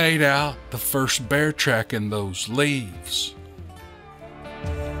 He made out the first bear track in those leaves.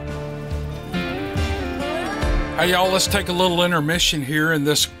 Hey y'all, let's take a little intermission here in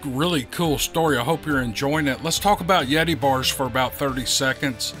this really cool story. I hope you're enjoying it. Let's talk about Yeti bars for about 30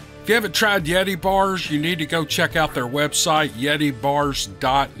 seconds. If you haven't tried Yeti bars, you need to go check out their website,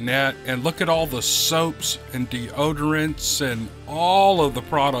 yetibars.net, and look at all the soaps and deodorants and all of the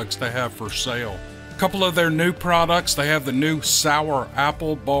products they have for sale. A couple of their new products, they have the new sour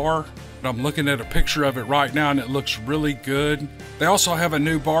apple bar. I'm looking at a picture of it right now and it looks really good. They also have a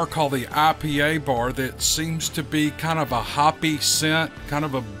new bar called the IPA bar that seems to be kind of a hoppy scent, kind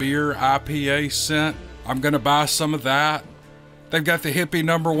of a beer IPA scent. I'm going to buy some of that. They've got the hippie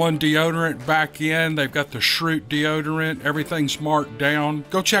 #1 deodorant back in. They've got the Shroot deodorant. Everything's marked down.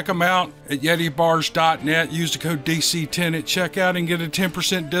 Go check them out at yetibars.net. Use the code DC10 at checkout and get a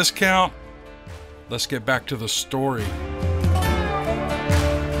 10% discount. Let's get back to the story.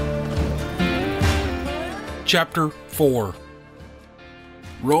 Chapter 4.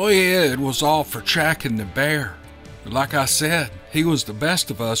 Roy Ed was all for tracking the bear. But like I said, he was the best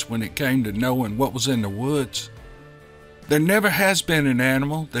of us when it came to knowing what was in the woods. There never has been an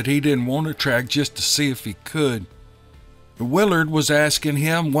animal that he didn't want to track just to see if he could. Willard was asking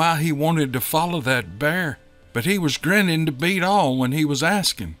him why he wanted to follow that bear, but he was grinning to beat all when he was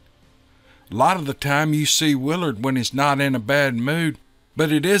asking. A lot of the time you see Willard when he's not in a bad mood, but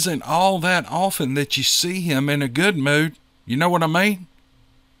it isn't all that often that you see him in a good mood. You know what I mean?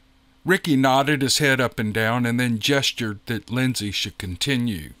 Ricky nodded his head up and down and then gestured that Lindsay should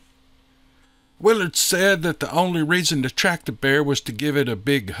continue. Willard said that the only reason to track the bear was to give it a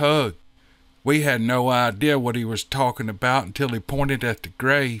big hug. We had no idea what he was talking about until he pointed at the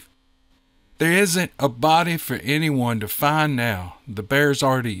grave. There isn't a body for anyone to find now. The bear's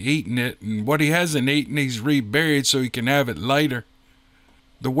already eaten it, and what he hasn't eaten he's reburied so he can have it later.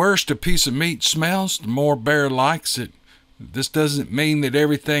 The worse a piece of meat smells, the more bear likes it. This doesn't mean that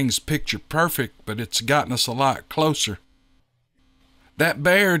everything's picture perfect, but it's gotten us a lot closer. That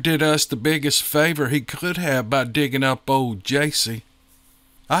bear did us the biggest favor he could have by digging up old Dixie.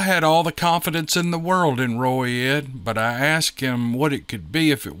 I had all the confidence in the world in Roy Ed, but I asked him what it could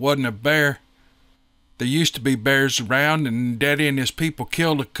be if it wasn't a bear. There used to be bears around, and Daddy and his people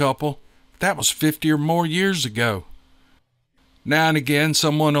killed a couple. That was 50 or more years ago. Now and again,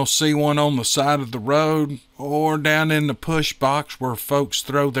 someone will see one on the side of the road or down in the push box where folks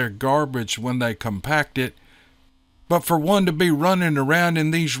throw their garbage when they compact it. But for one to be running around in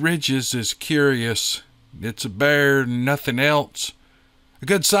these ridges is curious. It's a bear and nothing else. A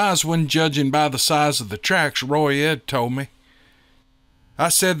good size one, judging by the size of the tracks, Roy Ed told me. I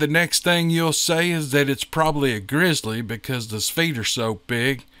said the next thing you'll say is that it's probably a grizzly because his feet are so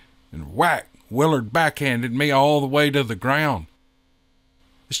big. And whack, Willard backhanded me all the way to the ground.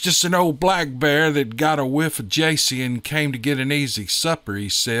 It's just an old black bear that got a whiff of Dixie and came to get an easy supper, he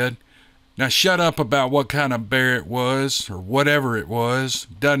said. Now shut up about what kind of bear it was, or whatever it was.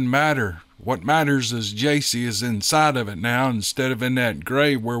 Doesn't matter. What matters is Dixie is inside of it now instead of in that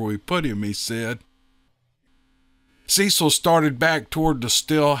grave where we put him, he said. Cecil started back toward the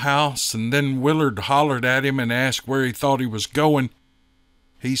still house, and then Willard hollered at him and asked where he thought he was going.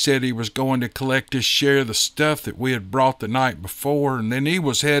 He said he was going to collect his share of the stuff that we had brought the night before, and then he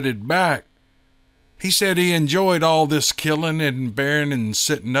was headed back. He said he enjoyed all this killing and bearing and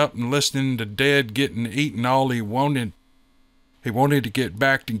sitting up and listening to Dad getting eaten all he wanted. He wanted to get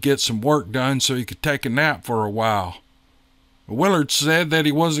back and get some work done so he could take a nap for a while. Willard said that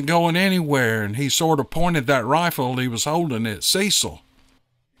he wasn't going anywhere, and he sort of pointed that rifle he was holding at Cecil.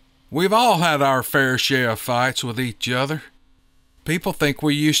 We've all had our fair share of fights with each other. People think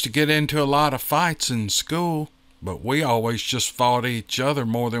we used to get into a lot of fights in school, but we always just fought each other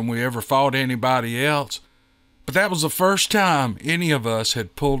more than we ever fought anybody else. But that was the first time any of us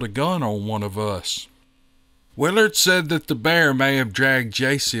had pulled a gun on one of us. Willard said that the bear may have dragged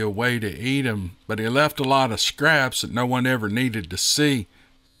Dixie away to eat him, but he left a lot of scraps that no one ever needed to see.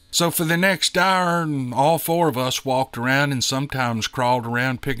 So for the next hour, all four of us walked around and sometimes crawled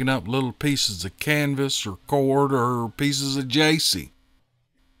around picking up little pieces of canvas or cord or pieces of Dixie.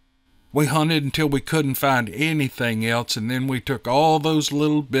 We hunted until we couldn't find anything else, and then we took all those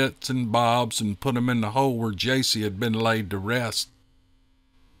little bits and bobs and put them in the hole where Dixie had been laid to rest.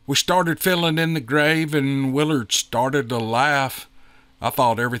 We started filling in the grave, and Willard started to laugh. I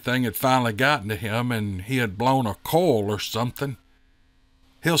thought everything had finally gotten to him, and he had blown a coil or something.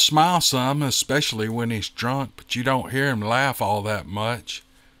 He'll smile some, especially when he's drunk, but you don't hear him laugh all that much.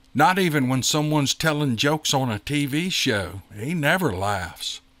 Not even when someone's telling jokes on a TV show. He never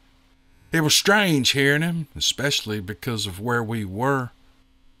laughs. It was strange hearing him, especially because of where we were.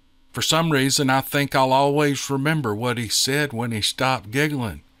 For some reason, I think I'll always remember what he said when he stopped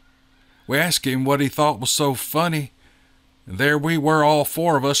giggling. We asked him what he thought was so funny, and there we were, all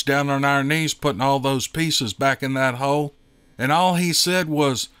four of us, down on our knees putting all those pieces back in that hole, and all he said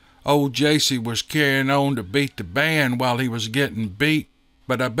was old Dixie was carrying on to beat the band while he was getting beat,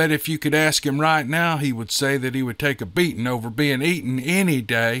 but I bet if you could ask him right now, he would say that he would take a beating over being eaten any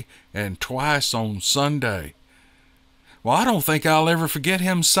day and twice on Sunday. Well, I don't think I'll ever forget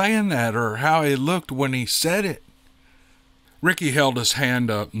him saying that or how he looked when he said it. Ricky held his hand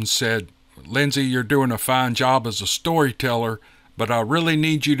up and said, Lindsay, you're doing a fine job as a storyteller, but I really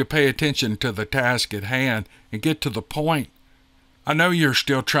need you to pay attention to the task at hand and get to the point. I know you're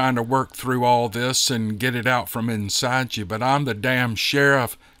still trying to work through all this and get it out from inside you, but I'm the damn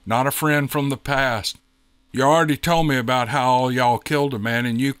sheriff, not a friend from the past. You already told me about how all y'all killed a man,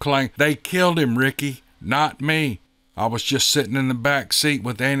 and you claim they killed him, Ricky, not me. I was just sitting in the back seat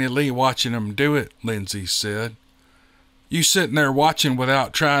with Annie Lee watching them do it, Lindsay said. You sitting there watching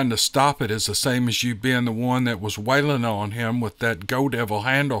without trying to stop it is the same as you being the one that was wailing on him with that go-devil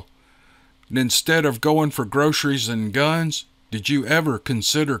handle. And instead of going for groceries and guns, did you ever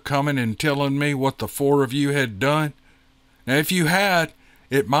consider coming and telling me what the four of you had done? Now, if you had,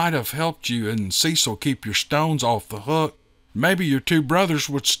 it might have helped you and Cecil keep your stones off the hook. Maybe your two brothers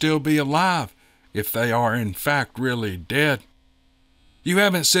would still be alive, if they are in fact really dead. You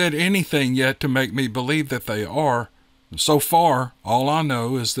haven't said anything yet to make me believe that they are. So far, all I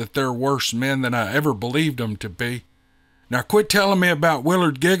know is that they're worse men than I ever believed them to be. Now quit telling me about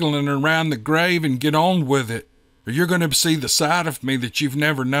Willard giggling around the grave and get on with it, or you're going to see the side of me that you've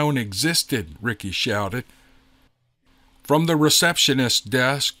never known existed, Ricky shouted. From the receptionist's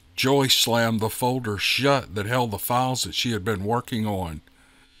desk, Joyce slammed the folder shut that held the files that she had been working on.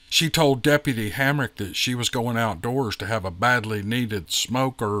 She told Deputy Hamrick that she was going outdoors to have a badly needed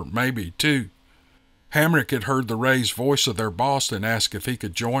smoke, or maybe two. Hamrick had heard the raised voice of their boss and asked if he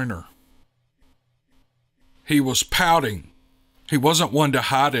could join her. He was pouting. He wasn't one to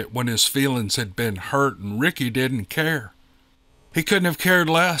hide it when his feelings had been hurt, and Ricky didn't care. He couldn't have cared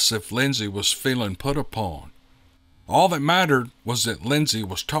less if Lindsay was feeling put upon. All that mattered was that Lindsay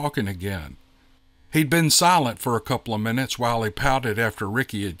was talking again. He'd been silent for a couple of minutes while he pouted after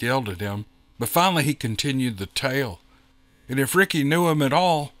Ricky had yelled at him, but finally he continued the tale. And if Ricky knew him at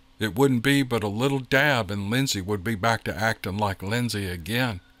all, it wouldn't be but a little dab and Lindsay would be back to acting like Lindsay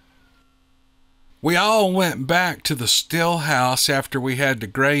again. We all went back to the still house after we had the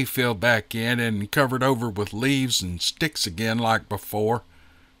grave filled back in and covered over with leaves and sticks again like before.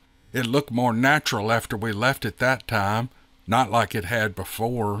 It looked more natural after we left it that time, not like it had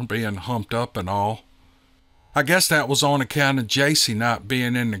before, being humped up and all. I guess that was on account of Dixie not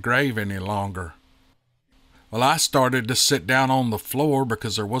being in the grave any longer. Well, I started to sit down on the floor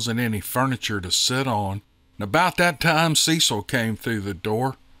because there wasn't any furniture to sit on, and about that time Cecil came through the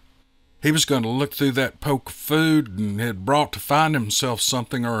door. He was going to look through that poke of food and had brought to find himself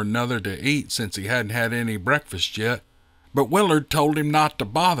something or another to eat since he hadn't had any breakfast yet, but Willard told him not to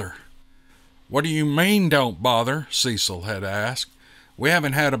bother. What do you mean, don't bother? Cecil had asked. We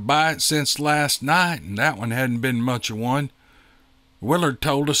haven't had a bite since last night, and that one hadn't been much of one. Willard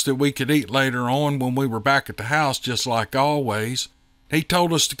told us that we could eat later on when we were back at the house just like always. He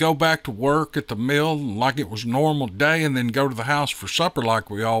told us to go back to work at the mill like it was a normal day and then go to the house for supper like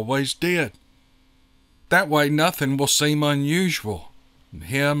we always did. That way nothing will seem unusual.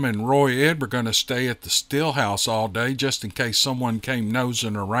 Him and Roy Ed were going to stay at the still house all day just in case someone came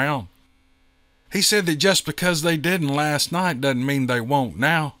nosing around. He said that just because they didn't last night doesn't mean they won't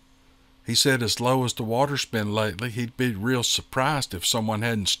now. He said as low as the water's been lately, he'd be real surprised if someone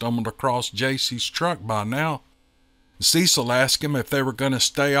hadn't stumbled across Dixie's truck by now. Cecil asked him if they were going to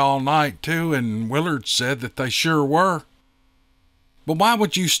stay all night too, and Willard said that they sure were. But why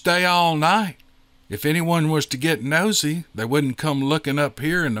would you stay all night? If anyone was to get nosy, they wouldn't come looking up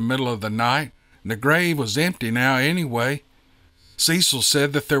here in the middle of the night, and the grave was empty now anyway. Cecil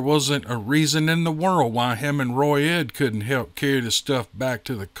said that there wasn't a reason in the world why him and Roy Ed couldn't help carry the stuff back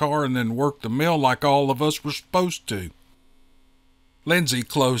to the car and then work the mill like all of us were supposed to. Lindsay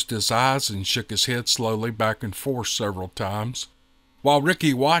closed his eyes and shook his head slowly back and forth several times, while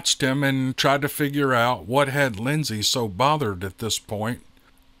Ricky watched him and tried to figure out what had Lindsay so bothered at this point.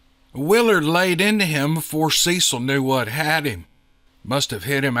 Willard laid into him before Cecil knew what had him. Must have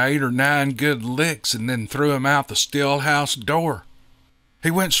hit him 8 or 9 good licks and then threw him out the still house door. He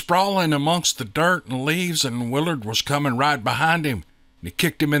went sprawling amongst the dirt and leaves, and Willard was coming right behind him, and he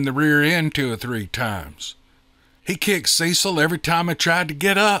kicked him in the rear end 2 or 3 times. He kicked Cecil every time he tried to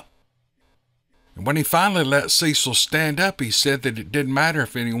get up. And when he finally let Cecil stand up, he said that it didn't matter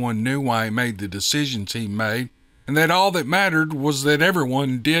if anyone knew why he made the decisions he made, and that all that mattered was that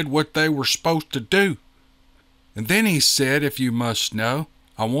everyone did what they were supposed to do. And then he said, if you must know,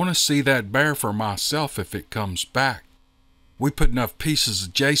 I want to see that bear for myself if it comes back. We put enough pieces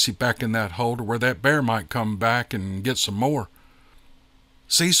of Dixie back in that hole to where that bear might come back and get some more.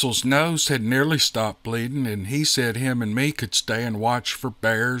 Cecil's nose had nearly stopped bleeding, and he said him and me could stay and watch for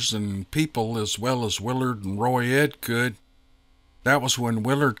bears and people as well as Willard and Roy Ed could. That was when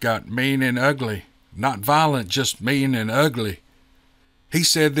Willard got mean and ugly. Not violent, just mean and ugly. He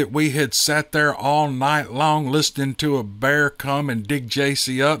said that we had sat there all night long listening to a bear come and dig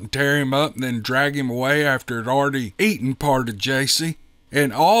Dixie up and tear him up and then drag him away after it already eaten part of Dixie.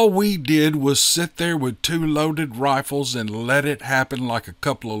 And all we did was sit there with 2 loaded rifles and let it happen like a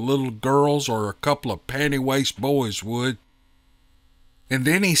couple of little girls or a couple of panty-waist boys would. And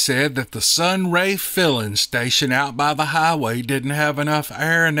then he said that the Sunray filling station out by the highway didn't have enough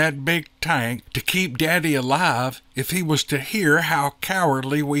air in that big tank to keep Daddy alive if he was to hear how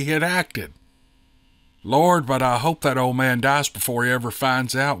cowardly we had acted. Lord, but I hope that old man dies before he ever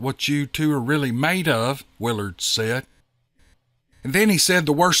finds out what you two are really made of, Willard said. And then he said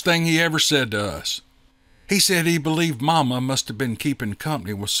the worst thing he ever said to us. He said he believed Mama must have been keeping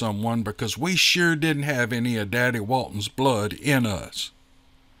company with someone because we sure didn't have any of Daddy Walton's blood in us.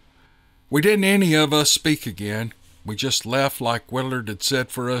 We didn't any of us speak again. We just left like Willard had said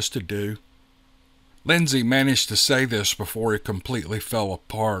for us to do. Lindsay managed to say this before he completely fell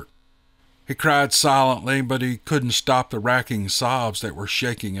apart. He cried silently, but he couldn't stop the racking sobs that were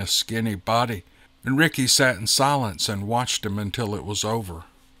shaking his skinny body, and Ricky sat in silence and watched him until it was over.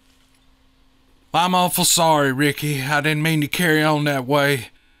 I'm awful sorry, Ricky. I didn't mean to carry on that way.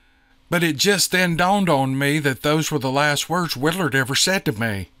 But it just then dawned on me that those were the last words Willard ever said to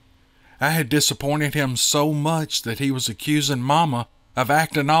me. I had disappointed him so much that he was accusing Mama of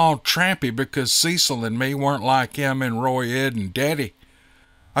acting all trampy because Cecil and me weren't like him and Roy Ed and Daddy.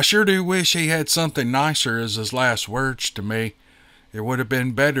 I sure do wish he had something nicer as his last words to me. It would have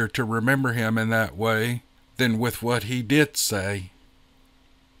been better to remember him in that way than with what he did say.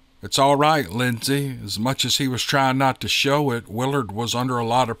 It's all right, Lindsay. As much as he was trying not to show it, Willard was under a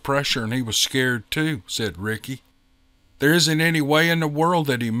lot of pressure and he was scared too, said Ricky. There isn't any way in the world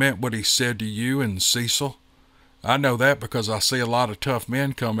that he meant what he said to you and Cecil. I know that because I see a lot of tough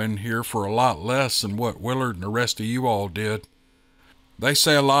men come in here for a lot less than what Willard and the rest of you all did. They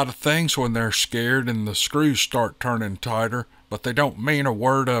say a lot of things when they're scared and the screws start turning tighter, but they don't mean a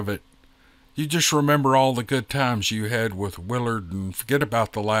word of it. You just remember all the good times you had with Willard and forget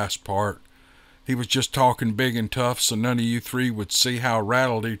about the last part. He was just talking big and tough so none of you three would see how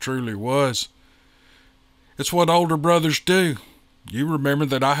rattled he truly was. It's what older brothers do. You remember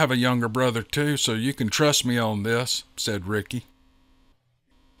that I have a younger brother too, so you can trust me on this, said Ricky.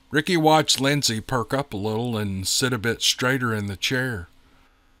 Ricky watched Lindsay perk up a little and sit a bit straighter in the chair.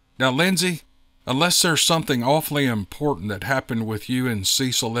 Now, Lindsay, unless there's something awfully important that happened with you and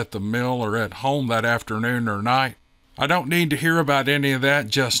Cecil at the mill or at home that afternoon or night, I don't need to hear about any of that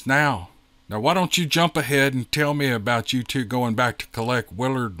just now. Now, why don't you jump ahead and tell me about you two going back to collect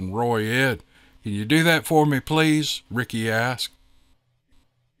Willard and Roy Ed? Can you do that for me, please? Ricky asked.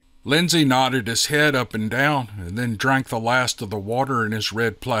 Lindsay nodded his head up and down and then drank the last of the water in his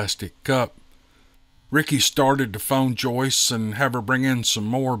red plastic cup. Ricky started to phone Joyce and have her bring in some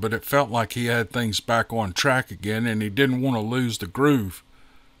more, but it felt like he had things back on track again and he didn't want to lose the groove.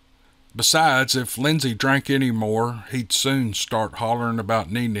 Besides, if Lindsay drank any more, he'd soon start hollering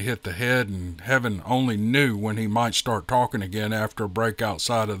about needing to hit the head, and heaven only knew when he might start talking again after a break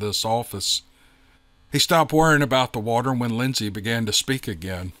outside of this office. He stopped worrying about the water when Lindsay began to speak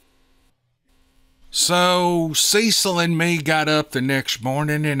again. So, Cecil and me got up the next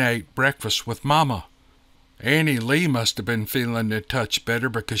morning and ate breakfast with Mama. Annie Lee must have been feeling a touch better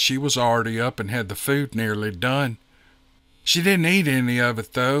because she was already up and had the food nearly done. She didn't eat any of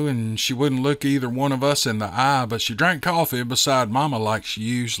it, though, and she wouldn't look either one of us in the eye, but she drank coffee beside Mama like she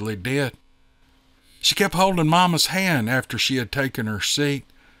usually did. She kept holding Mama's hand after she had taken her seat,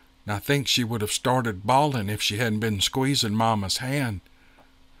 and I think she would have started bawling if she hadn't been squeezing Mama's hand.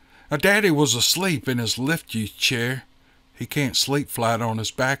 Now, Daddy was asleep in his lift-you chair. He can't sleep flat on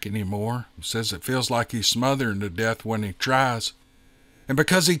his back anymore. He says it feels like he's smothering to death when he tries. And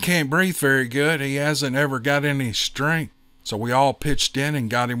because he can't breathe very good, he hasn't ever got any strength. So we all pitched in and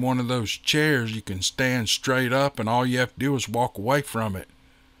got him one of those chairs you can stand straight up and all you have to do is walk away from it.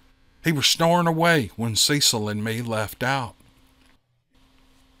 He was snoring away when Cecil and me left out.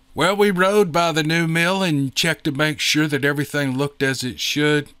 Well, we rode by the new mill and checked to make sure that everything looked as it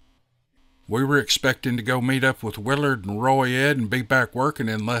should. We were expecting to go meet up with Willard and Roy Ed and be back working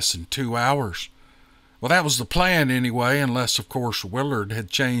in less than 2 hours. Well, that was the plan anyway, unless, of course, Willard had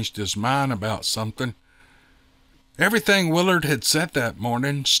changed his mind about something. Everything Willard had said that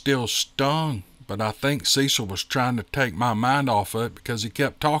morning still stung, but I think Cecil was trying to take my mind off of it because he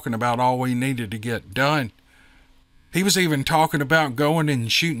kept talking about all we needed to get done. He was even talking about going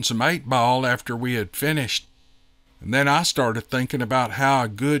and shooting some 8-ball after we had finished. And then I started thinking about how a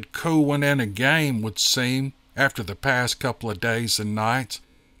good cool one in a game would seem after the past couple of days and nights,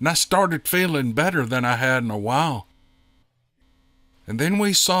 and I started feeling better than I had in a while. And then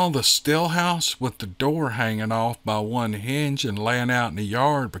we saw the still house with the door hanging off by one hinge and laying out in the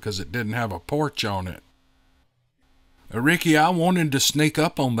yard because it didn't have a porch on it. Ricky, I wanted to sneak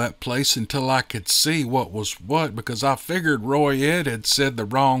up on that place until I could see what was what, because I figured Roy Ed had said the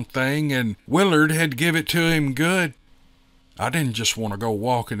wrong thing and Willard had give it to him good. I didn't just want to go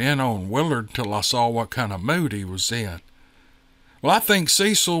walking in on Willard till I saw what kind of mood he was in. Well, I think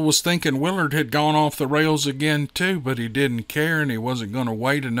Cecil was thinking Willard had gone off the rails again too, but he didn't care and he wasn't going to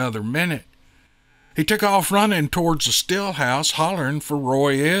wait another minute. He took off running towards the still house, hollering for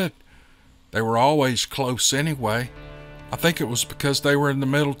Roy Ed. They were always close anyway. I think it was because they were in the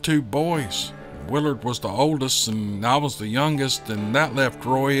middle two boys. Willard was the oldest and I was the youngest, and that left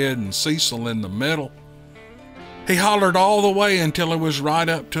Roy Ed and Cecil in the middle. He hollered all the way until he was right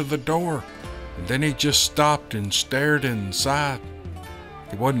up to the door, and then he just stopped and stared inside.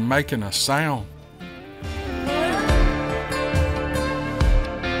 He wasn't making a sound.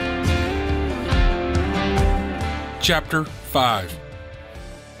 Chapter 5.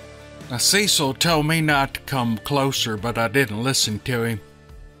 Now, Cecil told me not to come closer, but I didn't listen to him.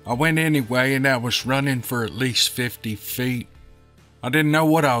 I went anyway, and I was running for at least 50 feet. I didn't know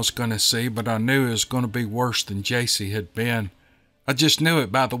what I was going to see, but I knew it was going to be worse than JC had been. I just knew it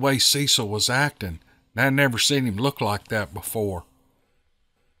by the way Cecil was acting, and I'd never seen him look like that before.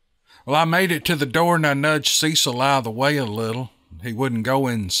 Well, I made it to the door, and I nudged Cecil out of the way a little. He wouldn't go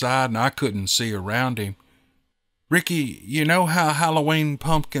inside, and I couldn't see around him. Ricky, you know how Halloween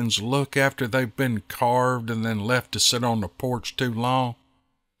pumpkins look after they've been carved and then left to sit on the porch too long?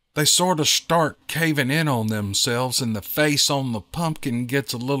 They sort of start caving in on themselves, and the face on the pumpkin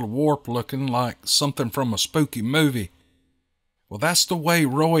gets a little warped looking like something from a spooky movie. Well, that's the way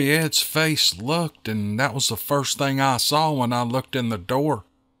Roy Ed's face looked, and that was the first thing I saw when I looked in the door.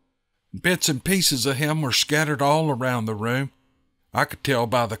 Bits and pieces of him were scattered all around the room. I could tell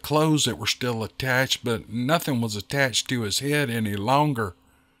by the clothes that were still attached, but nothing was attached to his head any longer.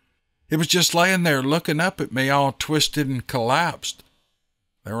 He was just laying there looking up at me all twisted and collapsed.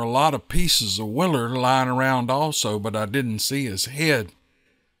 There were a lot of pieces of Willard lying around also, but I didn't see his head.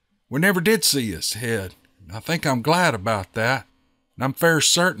 We never did see his head. I think I'm glad about that. And I'm fair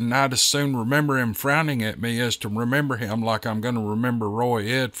certain I'd as soon remember him frowning at me as to remember him like I'm going to remember Roy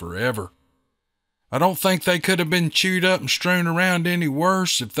Ed forever. I don't think they could have been chewed up and strewn around any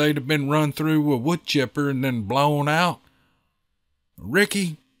worse if they'd have been run through a wood chipper and then blown out.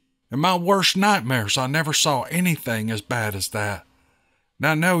 Ricky, in my worst nightmares, I never saw anything as bad as that. And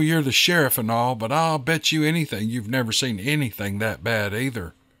I know you're the sheriff and all, but I'll bet you anything you've never seen anything that bad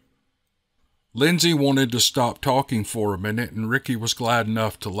either. Lindsay wanted to stop talking for a minute, and Ricky was glad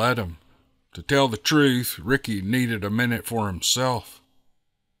enough to let him. To tell the truth, Ricky needed a minute for himself.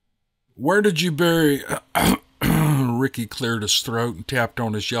 Where did you bury... Ricky cleared his throat and tapped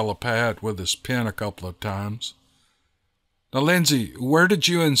on his yellow pad with his pen a couple of times. Now, Lindsay, where did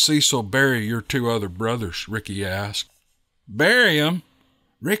you and Cecil bury your two other brothers? Ricky asked. Bury 'em?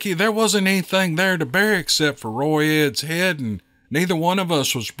 Ricky, there wasn't anything there to bury except for Roy Ed's head, and neither one of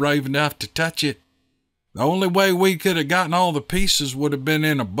us was brave enough to touch it. The only way we could have gotten all the pieces would have been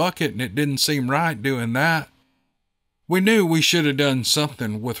in a bucket, and it didn't seem right doing that. We knew we should have done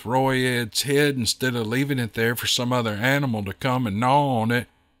something with Roy Ed's head instead of leaving it there for some other animal to come and gnaw on it,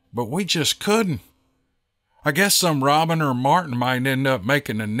 but we just couldn't. I guess some robin or martin might end up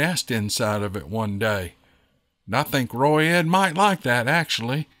making a nest inside of it one day. And I think Roy Ed might like that,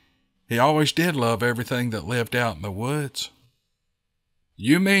 actually. He always did love everything that lived out in the woods.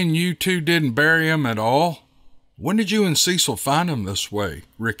 You mean you two didn't bury him at all? When did you and Cecil find him this way?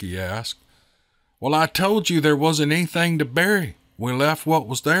 Ricky asked. Well, I told you there wasn't anything to bury. We left what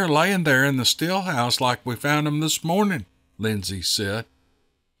was there laying there in the still house like we found him this morning, Lindsay said.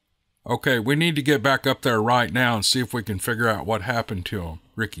 Okay, we need to get back up there right now and see if we can figure out what happened to him,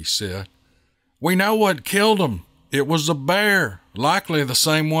 Ricky said. We know what killed him. It was a bear, likely the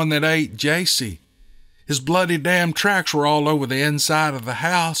same one that ate JC. His bloody damn tracks were all over the inside of the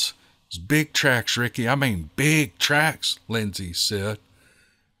house. It's big tracks, Ricky. I mean big tracks, Lindsay said.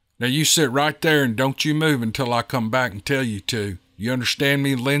 Now you sit right there and don't you move until I come back and tell you to. You understand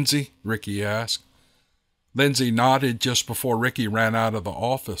me, Lindsay? Ricky asked. Lindsay nodded just before Ricky ran out of the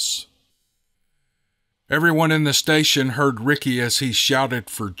office. Everyone in the station heard Ricky as he shouted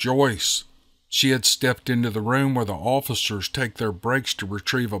for Joyce. She had stepped into the room where the officers take their breaks to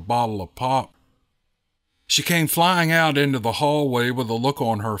retrieve a bottle of pop. She came flying out into the hallway with a look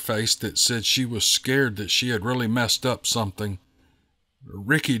on her face that said she was scared that she had really messed up something.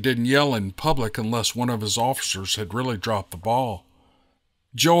 Ricky didn't yell in public unless one of his officers had really dropped the ball.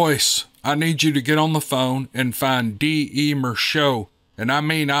 "Joyce, I need you to get on the phone and find D.E. Merchaud, and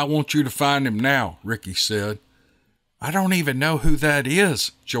I want you to find him now," Ricky said. "I don't even know who that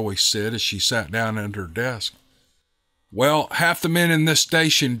is," Joyce said as she sat down at her desk. "Well, half the men in this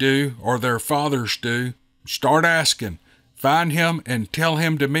station do, or their fathers do. Start asking. Find him and tell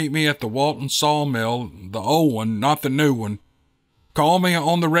him to meet me at the Walton Sawmill, the old one, not the new one. Call me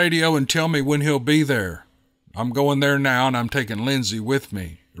on the radio and tell me when he'll be there. I'm going there now, and I'm taking Lindsay with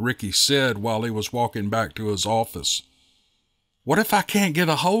me," Ricky said while he was walking back to his office. "What if I can't get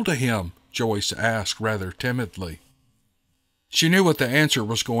a hold of him?" Joyce asked rather timidly. She knew what the answer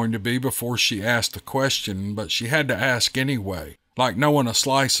was going to be before she asked the question, but she had to ask anyway. Like knowing a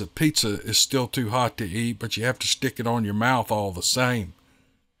slice of pizza is still too hot to eat, but you have to stick it on your mouth all the same.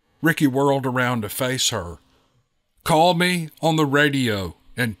 Ricky whirled around to face her. "Call me on the radio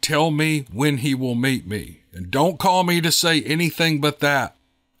and tell me when he will meet me. And don't call me to say anything but that.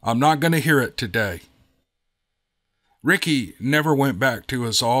 I'm not going to hear it today." Ricky never went back to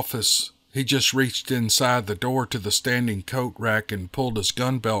his office. He just reached inside the door to the standing coat rack and pulled his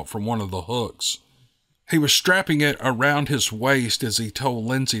gun belt from one of the hooks. He was strapping it around his waist as he told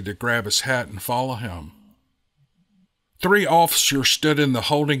Lindsay to grab his hat and follow him. 3 officers stood in the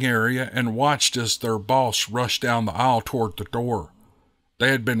holding area and watched as their boss rushed down the aisle toward the door. They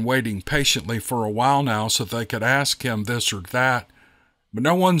had been waiting patiently for a while now so they could ask him this or that, but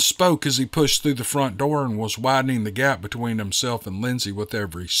no one spoke as he pushed through the front door and was widening the gap between himself and Lindsay with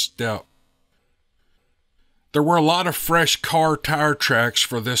every step. There were a lot of fresh car tire tracks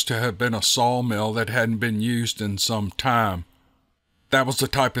for this to have been a sawmill that hadn't been used in some time. That was the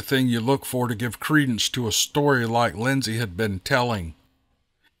type of thing you look for to give credence to a story like Lindsay had been telling.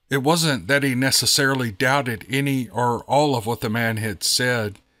 It wasn't that he necessarily doubted any or all of what the man had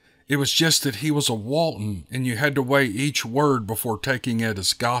said. It was just that he was a Walton, and you had to weigh each word before taking it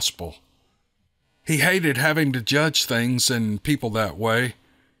as gospel. He hated having to judge things and people that way.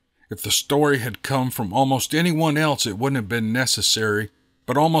 If the story had come from almost anyone else, it wouldn't have been necessary,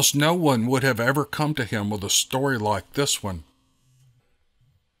 but almost no one would have ever come to him with a story like this one.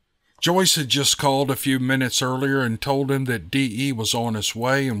 Joyce had just called a few minutes earlier and told him that D.E. was on his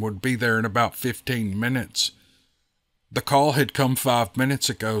way and would be there in about 15 minutes. The call had come 5 minutes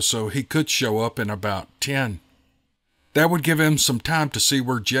ago, so he could show up in about 10. That would give him some time to see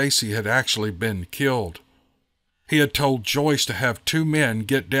where J.C. had actually been killed. He had told Joyce to have 2 men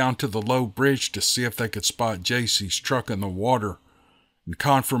get down to the low bridge to see if they could spot J.C.'s truck in the water, and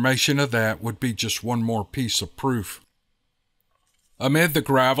confirmation of that would be just one more piece of proof. Amid the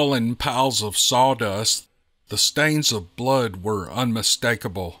gravel and piles of sawdust, the stains of blood were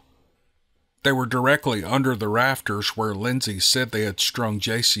unmistakable. They were directly under the rafters where Lindsay said they had strung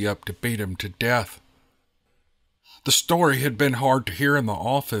J.C. up to beat him to death. The story had been hard to hear in the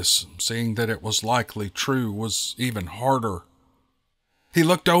office. Seeing that it was likely true was even harder. He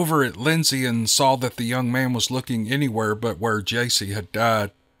looked over at Lindsay and saw that the young man was looking anywhere but where J.C. had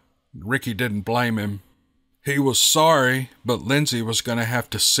died. Ricky didn't blame him. He was sorry, but Lindsay was going to have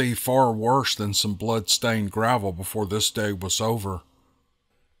to see far worse than some blood-stained gravel before this day was over.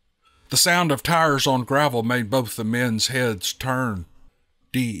 The sound of tires on gravel made both the men's heads turn.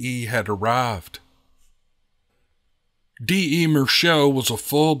 D.E. had arrived. D.E. Merchaud was a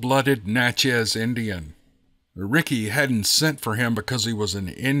full-blooded Natchez Indian. Ricky hadn't sent for him because he was an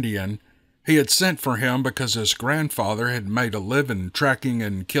Indian. He had sent for him because his grandfather had made a living tracking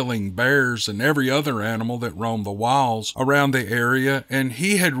and killing bears and every other animal that roamed the wilds around the area, and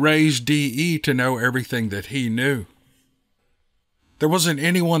he had raised D.E. to know everything that he knew. There wasn't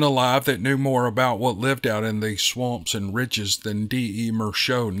anyone alive that knew more about what lived out in these swamps and ridges than D.E.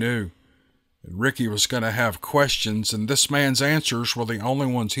 Merchaud knew. And Ricky was going to have questions, and this man's answers were the only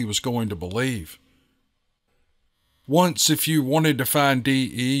ones he was going to believe. Once, if you wanted to find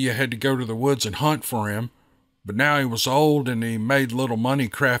D.E., you had to go to the woods and hunt for him, but now he was old and he made little money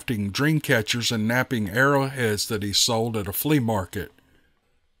crafting dream catchers and napping arrowheads that he sold at a flea market.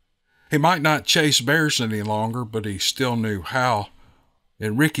 He might not chase bears any longer, but he still knew how,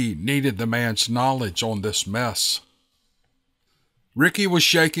 and Ricky needed the man's knowledge on this mess. Ricky was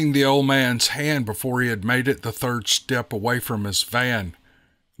shaking the old man's hand before he had made it the 3rd step away from his van.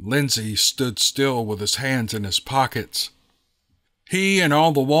 Lindsay stood still with his hands in his pockets. He and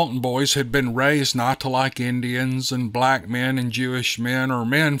all the Walton boys had been raised not to like Indians and black men and Jewish men or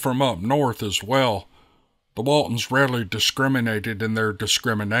men from up north as well. The Waltons rarely discriminated in their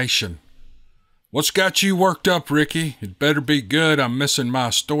discrimination. "What's got you worked up, Ricky? It better be good. I'm missing my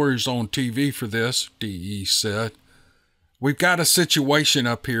stories on TV for this," D.E. said. "We've got a situation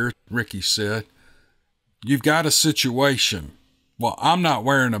up here," Ricky said. "You've got a situation. Well, I'm not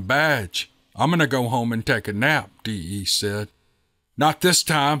wearing a badge. I'm going to go home and take a nap," D.E. said. "Not this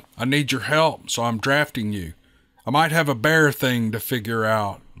time. I need your help, so I'm drafting you. I might have a bear thing to figure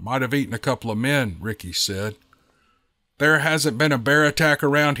out. Might have eaten a couple of men," Ricky said. "There hasn't been a bear attack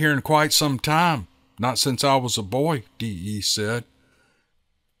around here in quite some time. Not since I was a boy," D.E. said.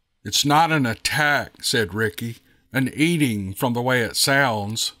 "It's not an attack," said Ricky. "An eating from the way it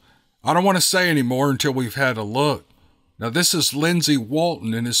sounds. I don't want to say any more until we've had a look. Now, this is Lindsay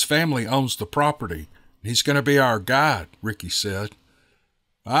Walton, and his family owns the property. He's going to be our guide," Ricky said.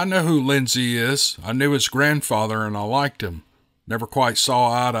 "I know who Lindsay is. I knew his grandfather, and I liked him. Never quite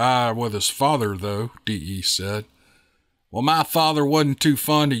saw eye to eye with his father, though," D.E. said. "Well, my father wasn't too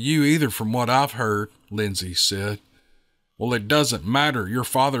fond of you either, from what I've heard," Lindsay said. "Well, it doesn't matter. Your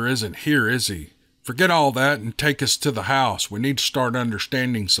father isn't here, is he? Forget all that and take us to the house. We need to start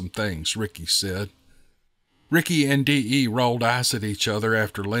understanding some things," Ricky said. Ricky and D.E. rolled eyes at each other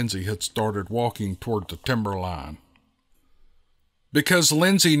after Lindsay had started walking toward the timberline. Because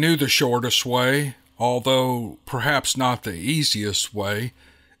Lindsay knew the shortest way, although perhaps not the easiest way,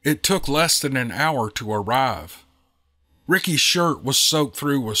 it took less than an hour to arrive. Ricky's shirt was soaked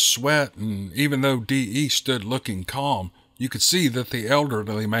through with sweat, and even though D.E. stood looking calm, you could see that the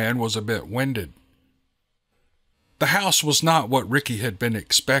elderly man was a bit winded. The house was not what Ricky had been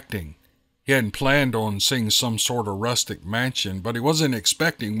expecting. He hadn't planned on seeing some sort of rustic mansion, but he wasn't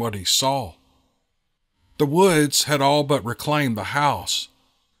expecting what he saw. The woods had all but reclaimed the house.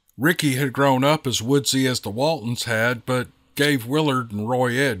 Ricky had grown up as woodsy as the Waltons had, but gave Willard and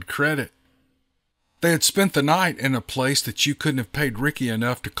Roy Ed credit. They had spent the night in a place that you couldn't have paid Ricky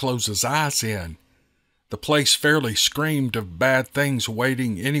enough to close his eyes in. The place fairly screamed of bad things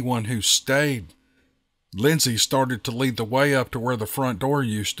awaiting anyone who stayed. Lindsay started to lead the way up to where the front door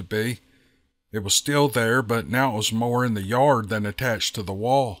used to be. It was still there, but now it was more in the yard than attached to the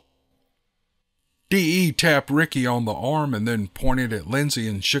wall. D.E. tapped Ricky on the arm and then pointed at Lindsay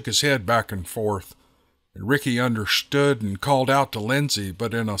and shook his head back and forth. And Ricky understood and called out to Lindsay,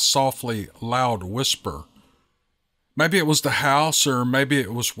 but in a softly loud whisper. Maybe it was the house, or maybe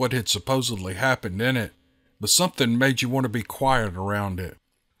it was what had supposedly happened in it, but something made you want to be quiet around it.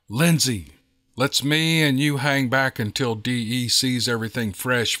 "Lindsay, let's me and you hang back until D.E. sees everything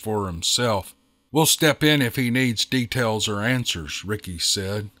fresh for himself. We'll step in if he needs details or answers," Ricky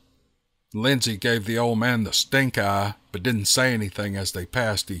said. Lindsay gave the old man the stink eye, but didn't say anything as they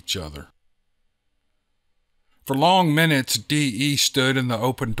passed each other. For long minutes, D.E. stood in the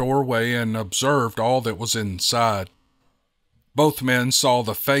open doorway and observed all that was inside. Both men saw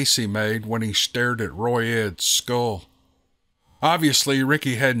the face he made when he stared at Roy Ed's skull. Obviously,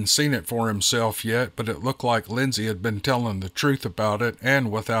 Ricky hadn't seen it for himself yet, but it looked like Lindsay had been telling the truth about it,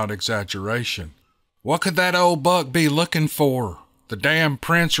 and without exaggeration. "What could that old buck be looking for? The damn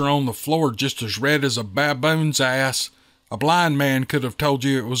prints are on the floor just as red as a baboon's ass. A blind man could have told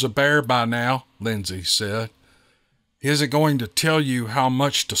you it was a bear by now," Lindsay said. "He isn't going to tell you how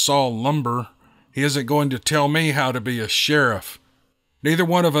much to saw lumber. He isn't going to tell me how to be a sheriff. Neither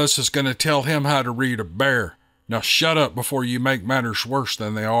one of us is going to tell him how to read a bear. Now shut up before you make matters worse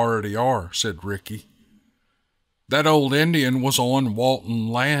than they already are," said Ricky. That old Indian was on Walton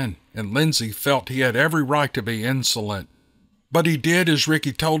land, and Lindsay felt he had every right to be insolent. But he did as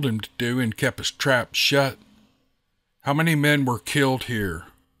Ricky told him to do and kept his trap shut. "How many men were killed here?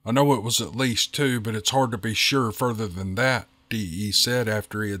 I know it was at least 2, but it's hard to be sure further than that," D.E. said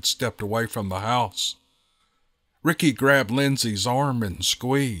after he had stepped away from the house. Ricky grabbed Lindsay's arm and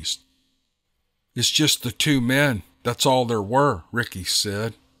squeezed. "It's just the 2 men. That's all there were," Ricky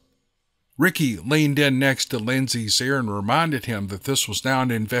said. Ricky leaned in next to Lindsay's ear and reminded him that this was now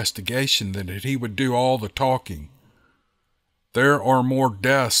an investigation and that he would do all the talking. "There are more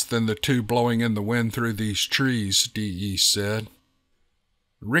deaths than the 2 blowing in the wind through these trees," D.E. said.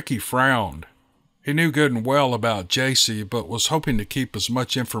 Ricky frowned. He knew good and well about J.C., but was hoping to keep as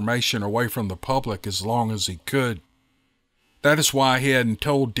much information away from the public as long as he could. That is why he hadn't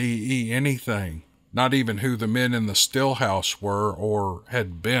told D.E. anything, not even who the men in the still house were or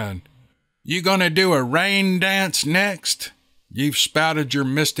had been. "You gonna do a rain dance next? You've spouted your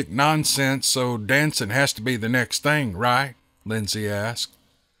mystic nonsense, so dancing has to be the next thing, right?" Lindsay asked.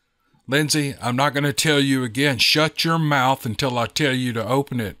 Lindsay, I'm not going to tell you again. Shut your mouth until I tell you to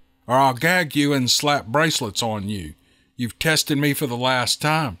open it, or I'll gag you and slap bracelets on you. You've tested me for the last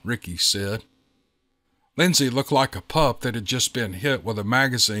time, Ricky said. Lindsay looked like a pup that had just been hit with a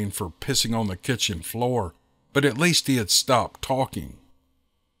magazine for pissing on the kitchen floor, but at least he had stopped talking.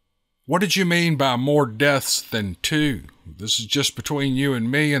 What did you mean by more deaths than 2? This is just between you and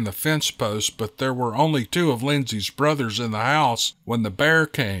me and the fence post, but there were only 2 of Lindsay's brothers in the house when the bear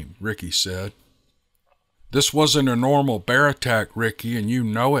came, Ricky said. This wasn't a normal bear attack, Ricky, and you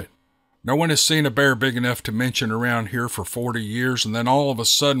know it. No one has seen a bear big enough to mention around here for 40 years, and then all of a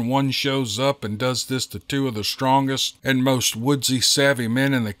sudden one shows up and does this to 2 of the strongest and most woodsy savvy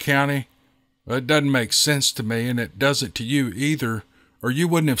men in the county. Well, it doesn't make sense to me, and it doesn't to you either, or you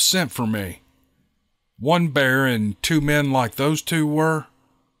wouldn't have sent for me. 1 bear and 2 men like those 2 were?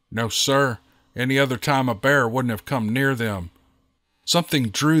 No, sir. Any other time a bear wouldn't have come near them. Something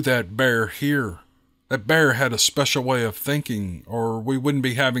drew that bear here. That bear had a special way of thinking, or we wouldn't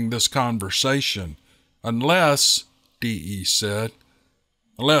be having this conversation. Unless, D.E. said.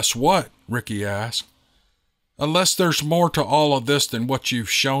 Unless what? Ricky asked. Unless there's more to all of this than what you've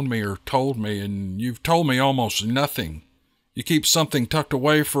shown me or told me, and you've told me almost nothing. You keep something tucked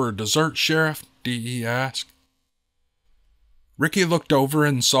away for a dessert, Sheriff? D.E. asked. Ricky looked over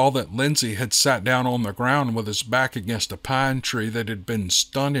and saw that Lindsay had sat down on the ground with his back against a pine tree that had been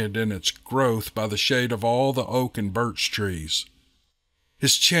stunted in its growth by the shade of all the oak and birch trees.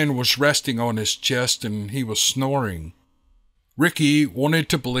 His chin was resting on his chest and he was snoring. Ricky wanted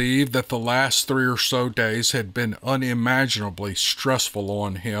to believe that the last 3 or so days had been unimaginably stressful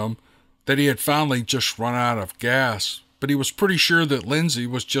on him, that he had finally just run out of gas, but he was pretty sure that Lindsay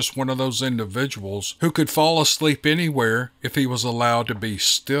was just one of those individuals who could fall asleep anywhere if he was allowed to be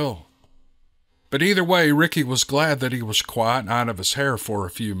still. But either way, Ricky was glad that he was quiet and out of his hair for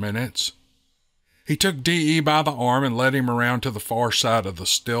a few minutes. He took D.E. by the arm and led him around to the far side of the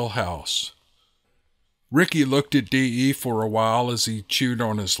still house. Ricky looked at D.E. for a while as he chewed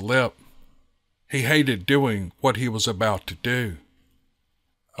on his lip. He hated doing what he was about to do.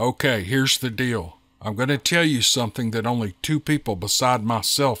 Okay, here's the deal. I'm going to tell you something that only 2 people beside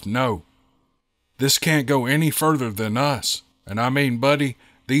myself know. This can't go any further than us. And I mean, buddy,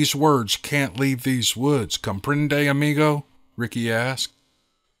 these words can't leave these woods. Comprende, amigo? Ricky asked.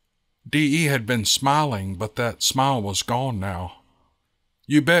 D.E. had been smiling, but that smile was gone now.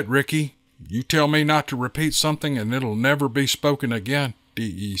 You bet, Ricky. You tell me not to repeat something and it'll never be spoken again,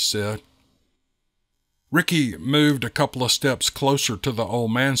 D.E. said. Ricky moved a couple of steps closer to the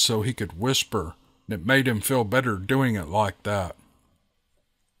old man so he could whisper. It made him feel better doing it like that.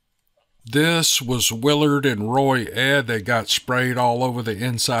 This was Willard and Roy Ed that got sprayed all over the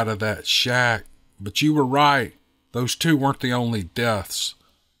inside of that shack. But you were right. Those 2 weren't the only deaths.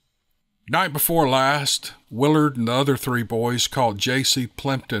 Night before last, Willard and the other 3 boys caught J.C.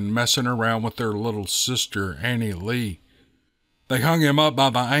 Plimpton messing around with their little sister, Annie Lee. They hung him up by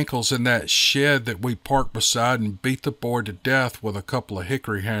the ankles in that shed that we parked beside and beat the boy to death with a couple of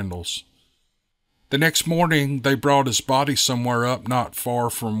hickory handles. The next morning, they brought his body somewhere up not far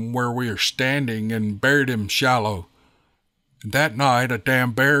from where we are standing and buried him shallow. And that night, a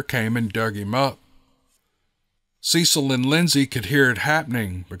damn bear came and dug him up. Cecil and Lindsay could hear it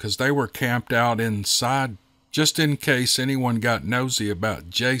happening because they were camped out inside just in case anyone got nosy about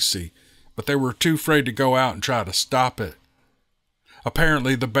J.C., but they were too afraid to go out and try to stop it.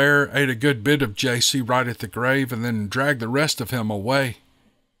 Apparently, the bear ate a good bit of J.C. right at the grave and then dragged the rest of him away.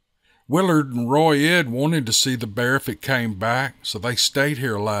 Willard and Roy Ed wanted to see the bear if it came back, so they stayed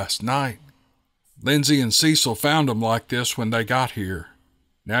here last night. Lindsay and Cecil found him like this when they got here.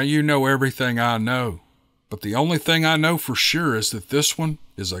 Now you know everything I know. But the only thing I know for sure is that this one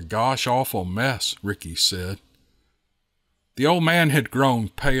is a gosh awful mess, Ricky said. The old man had grown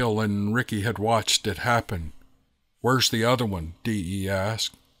pale and Ricky had watched it happen. Where's the other one? D.E.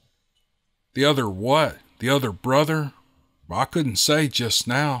 asked. The other what? The other brother? I couldn't say just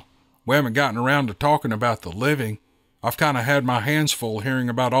now. We haven't gotten around to talking about the living. I've kind of had my hands full hearing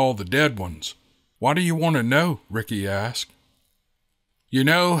about all the dead ones. Why do you want to know? Ricky asked. You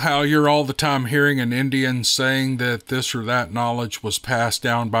know how you're all the time hearing an Indian saying that this or that knowledge was passed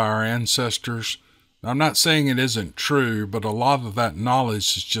down by our ancestors? I'm not saying it isn't true, but a lot of that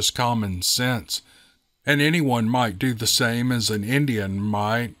knowledge is just common sense. And anyone might do the same as an Indian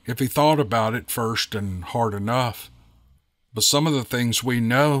might if he thought about it first and hard enough. But some of the things we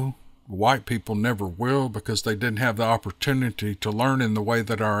know, white people never will because they didn't have the opportunity to learn in the way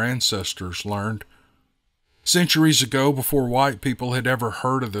that our ancestors learned. Centuries ago, before white people had ever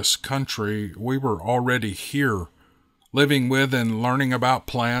heard of this country, we were already here. living with and learning about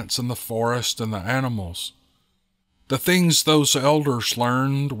plants and the forest and the animals. The things those elders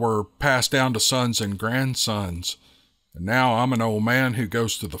learned were passed down to sons and grandsons, and now I'm an old man who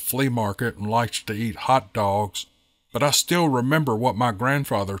goes to the flea market and likes to eat hot dogs, but I still remember what my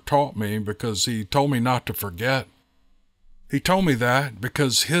grandfather taught me because he told me not to forget. He told me that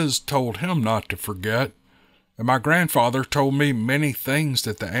because his told him not to forget, and my grandfather told me many things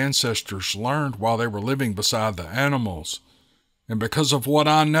that the ancestors learned while they were living beside the animals. And because of what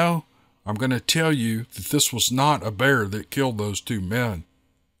I know, I'm going to tell you that this was not a bear that killed those two men.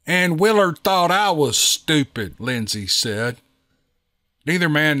 And Willard thought I was stupid, Lindsay said. Neither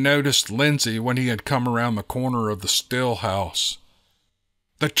man noticed Lindsay when he had come around the corner of the still house.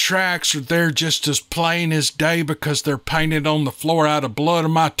 The tracks are there just as plain as day because they're painted on the floor out of blood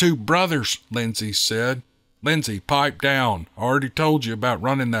of my two brothers, Lindsay said. Lindsay, pipe down. I already told you about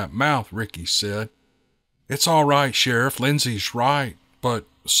running that mouth, Ricky said. It's all right, Sheriff. Lindsay's right, but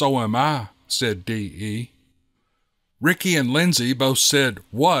so am I, said D.E. Ricky and Lindsay both said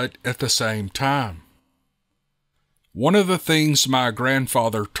what at the same time. One of the things my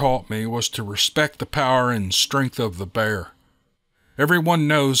grandfather taught me was to respect the power and strength of the bear. Everyone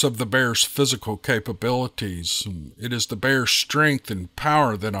knows of the bear's physical capabilities. It is the bear's strength and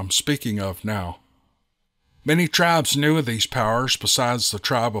power that I'm speaking of now. Many tribes knew of these powers besides the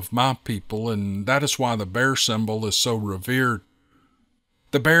tribe of my people, and that is why the bear symbol is so revered.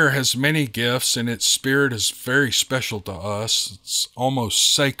 The bear has many gifts, and its spirit is very special to us. It's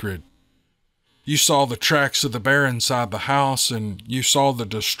almost sacred. You saw the tracks of the bear inside the house, and you saw the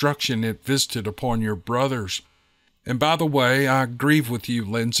destruction it visited upon your brothers. And by the way, I grieve with you,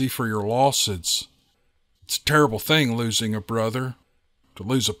 Lindsay, for your loss. It's a terrible thing losing a brother. To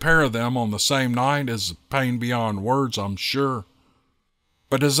lose a pair of them on the same night is a pain beyond words, I'm sure.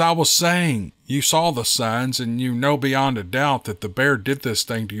 But as I was saying, you saw the signs, and you know beyond a doubt that the bear did this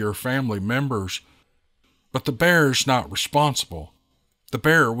thing to your family members. But the bear is not responsible. The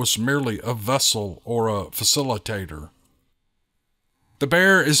bear was merely a vessel or a facilitator. The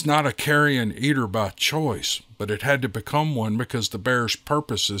bear is not a carrion eater by choice, but it had to become one because the bear's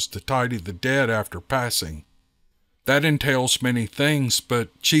purpose is to tidy the dead after passing. That entails many things,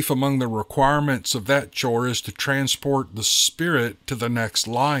 but chief among the requirements of that chore is to transport the spirit to the next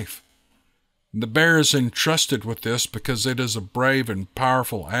life. The bear is entrusted with this because it is a brave and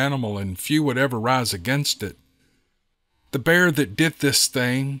powerful animal, and few would ever rise against it. The bear that did this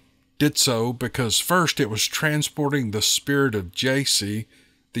thing did so because first it was transporting the spirit of Dixie,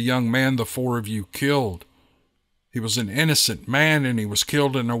 the young man the four of you killed. He was an innocent man, and he was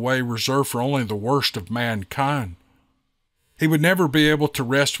killed in a way reserved for only the worst of mankind. He would never be able to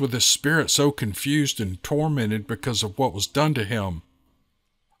rest with his spirit so confused and tormented because of what was done to him.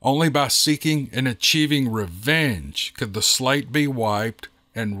 Only by seeking and achieving revenge could the slate be wiped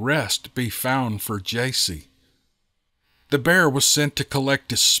and rest be found for Dixie. The bear was sent to collect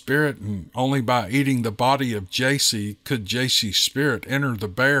his spirit, and only by eating the body of Dixie could Dixie's spirit enter the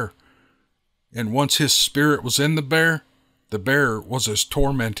bear. And once his spirit was in the bear was as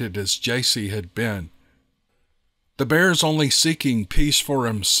tormented as Dixie had been. The bear is only seeking peace for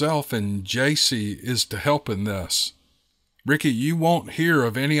himself, and Dixie is to help in this. Ricky, you won't hear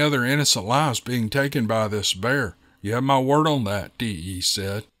of any other innocent lives being taken by this bear. You have my word on that, D.E.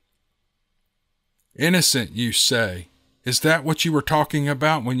 said. Innocent, you say? Is that what you were talking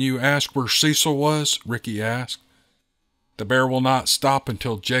about when you asked where Cecil was? Ricky asked. The bear will not stop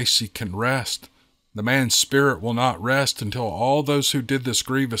until Dixie can rest. The man's spirit will not rest until all those who did this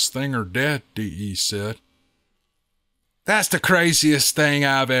grievous thing are dead, D.E. said. That's the craziest thing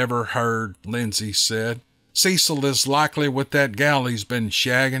I've ever heard, Lindsay said. Cecil is likely with that gal he's been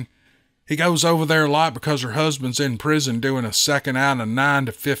shagging. He goes over there a lot because her husband's in prison doing a second out of 9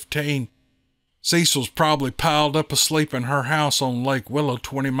 to 15. Cecil's probably piled up asleep in her house on Lake Willow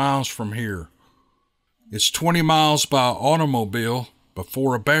 20 miles from here. It's 20 miles by automobile, but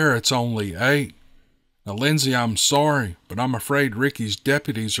for a bear it's only 8. Now, Lindsay, I'm sorry, but I'm afraid Ricky's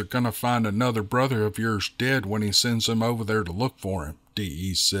deputies are going to find another brother of yours dead when he sends them over there to look for him,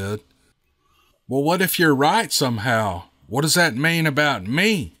 D.E. said. Well, what if you're right somehow? What does that mean about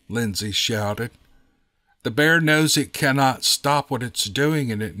me? Lindsay shouted. The bear knows it cannot stop what it's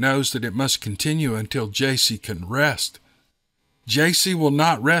doing, and it knows that it must continue until Dixie can rest. Dixie will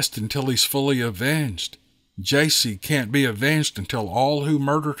not rest until he's fully avenged. Dixie can't be avenged until all who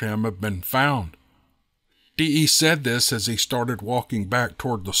murdered him have been found. D.E. said this as he started walking back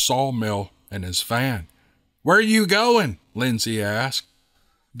toward the sawmill and his van. Where are you going? Lindsay asked.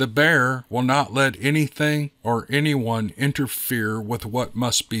 The bear will not let anything or anyone interfere with what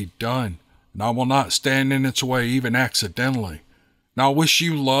must be done, and I will not stand in its way even accidentally. Now I wish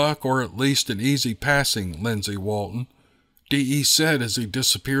you luck, or at least an easy passing, Lindsay Walton, D.E. said as he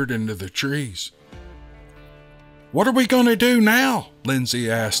disappeared into the trees. What are we going to do now? Lindsay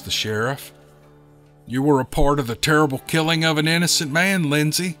asked the sheriff. You were a part of the terrible killing of an innocent man,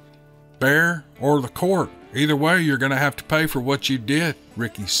 Lindsay. Bear or the court. Either way, you're going to have to pay for what you did,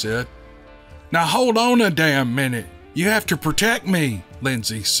 Ricky said. Now hold on a damn minute. You have to protect me,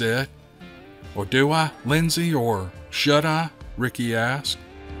 Lindsay said. Well, do I, Lindsay, or should I? Ricky asked.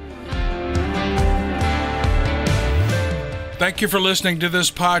 Thank you for listening to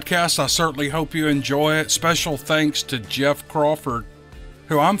this podcast. I certainly hope you enjoy it. Special thanks to Jeff Crawford,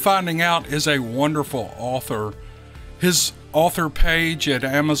 who I'm finding out is a wonderful author. His author page at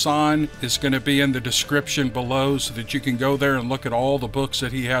Amazon is going to be in the description below so that you can go there and look at all the books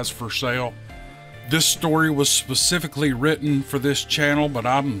that he has for sale. This story was specifically written for this channel, but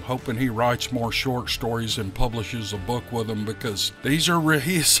I'm hoping he writes more short stories and publishes a book with them, because he's a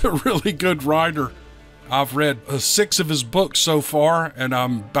really good writer. I've read 6 of his books so far, and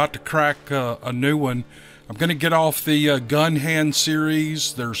I'm about to crack a new one. I'm going to get off the Gun Hand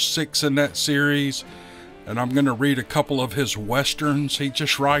series. There's 6 in that series. And I'm going to read a couple of his westerns. He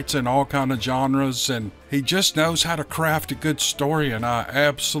just writes in all kind of genres, and he just knows how to craft a good story, and I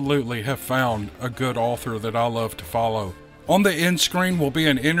absolutely have found a good author that I love to follow. On the end screen will be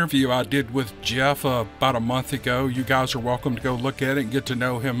an interview I did with Jeff about a month ago. You guys are welcome to go look at it and get to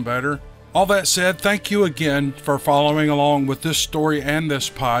know him better. All that said, thank you again for following along with this story and this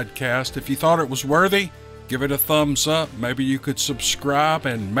podcast. If you thought it was worthy, give it a thumbs up. Maybe you could subscribe,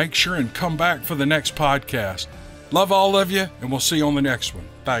 and make sure and come back for the next podcast. Love all of you, and we'll see you on the next one.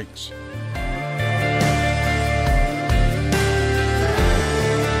 Thanks.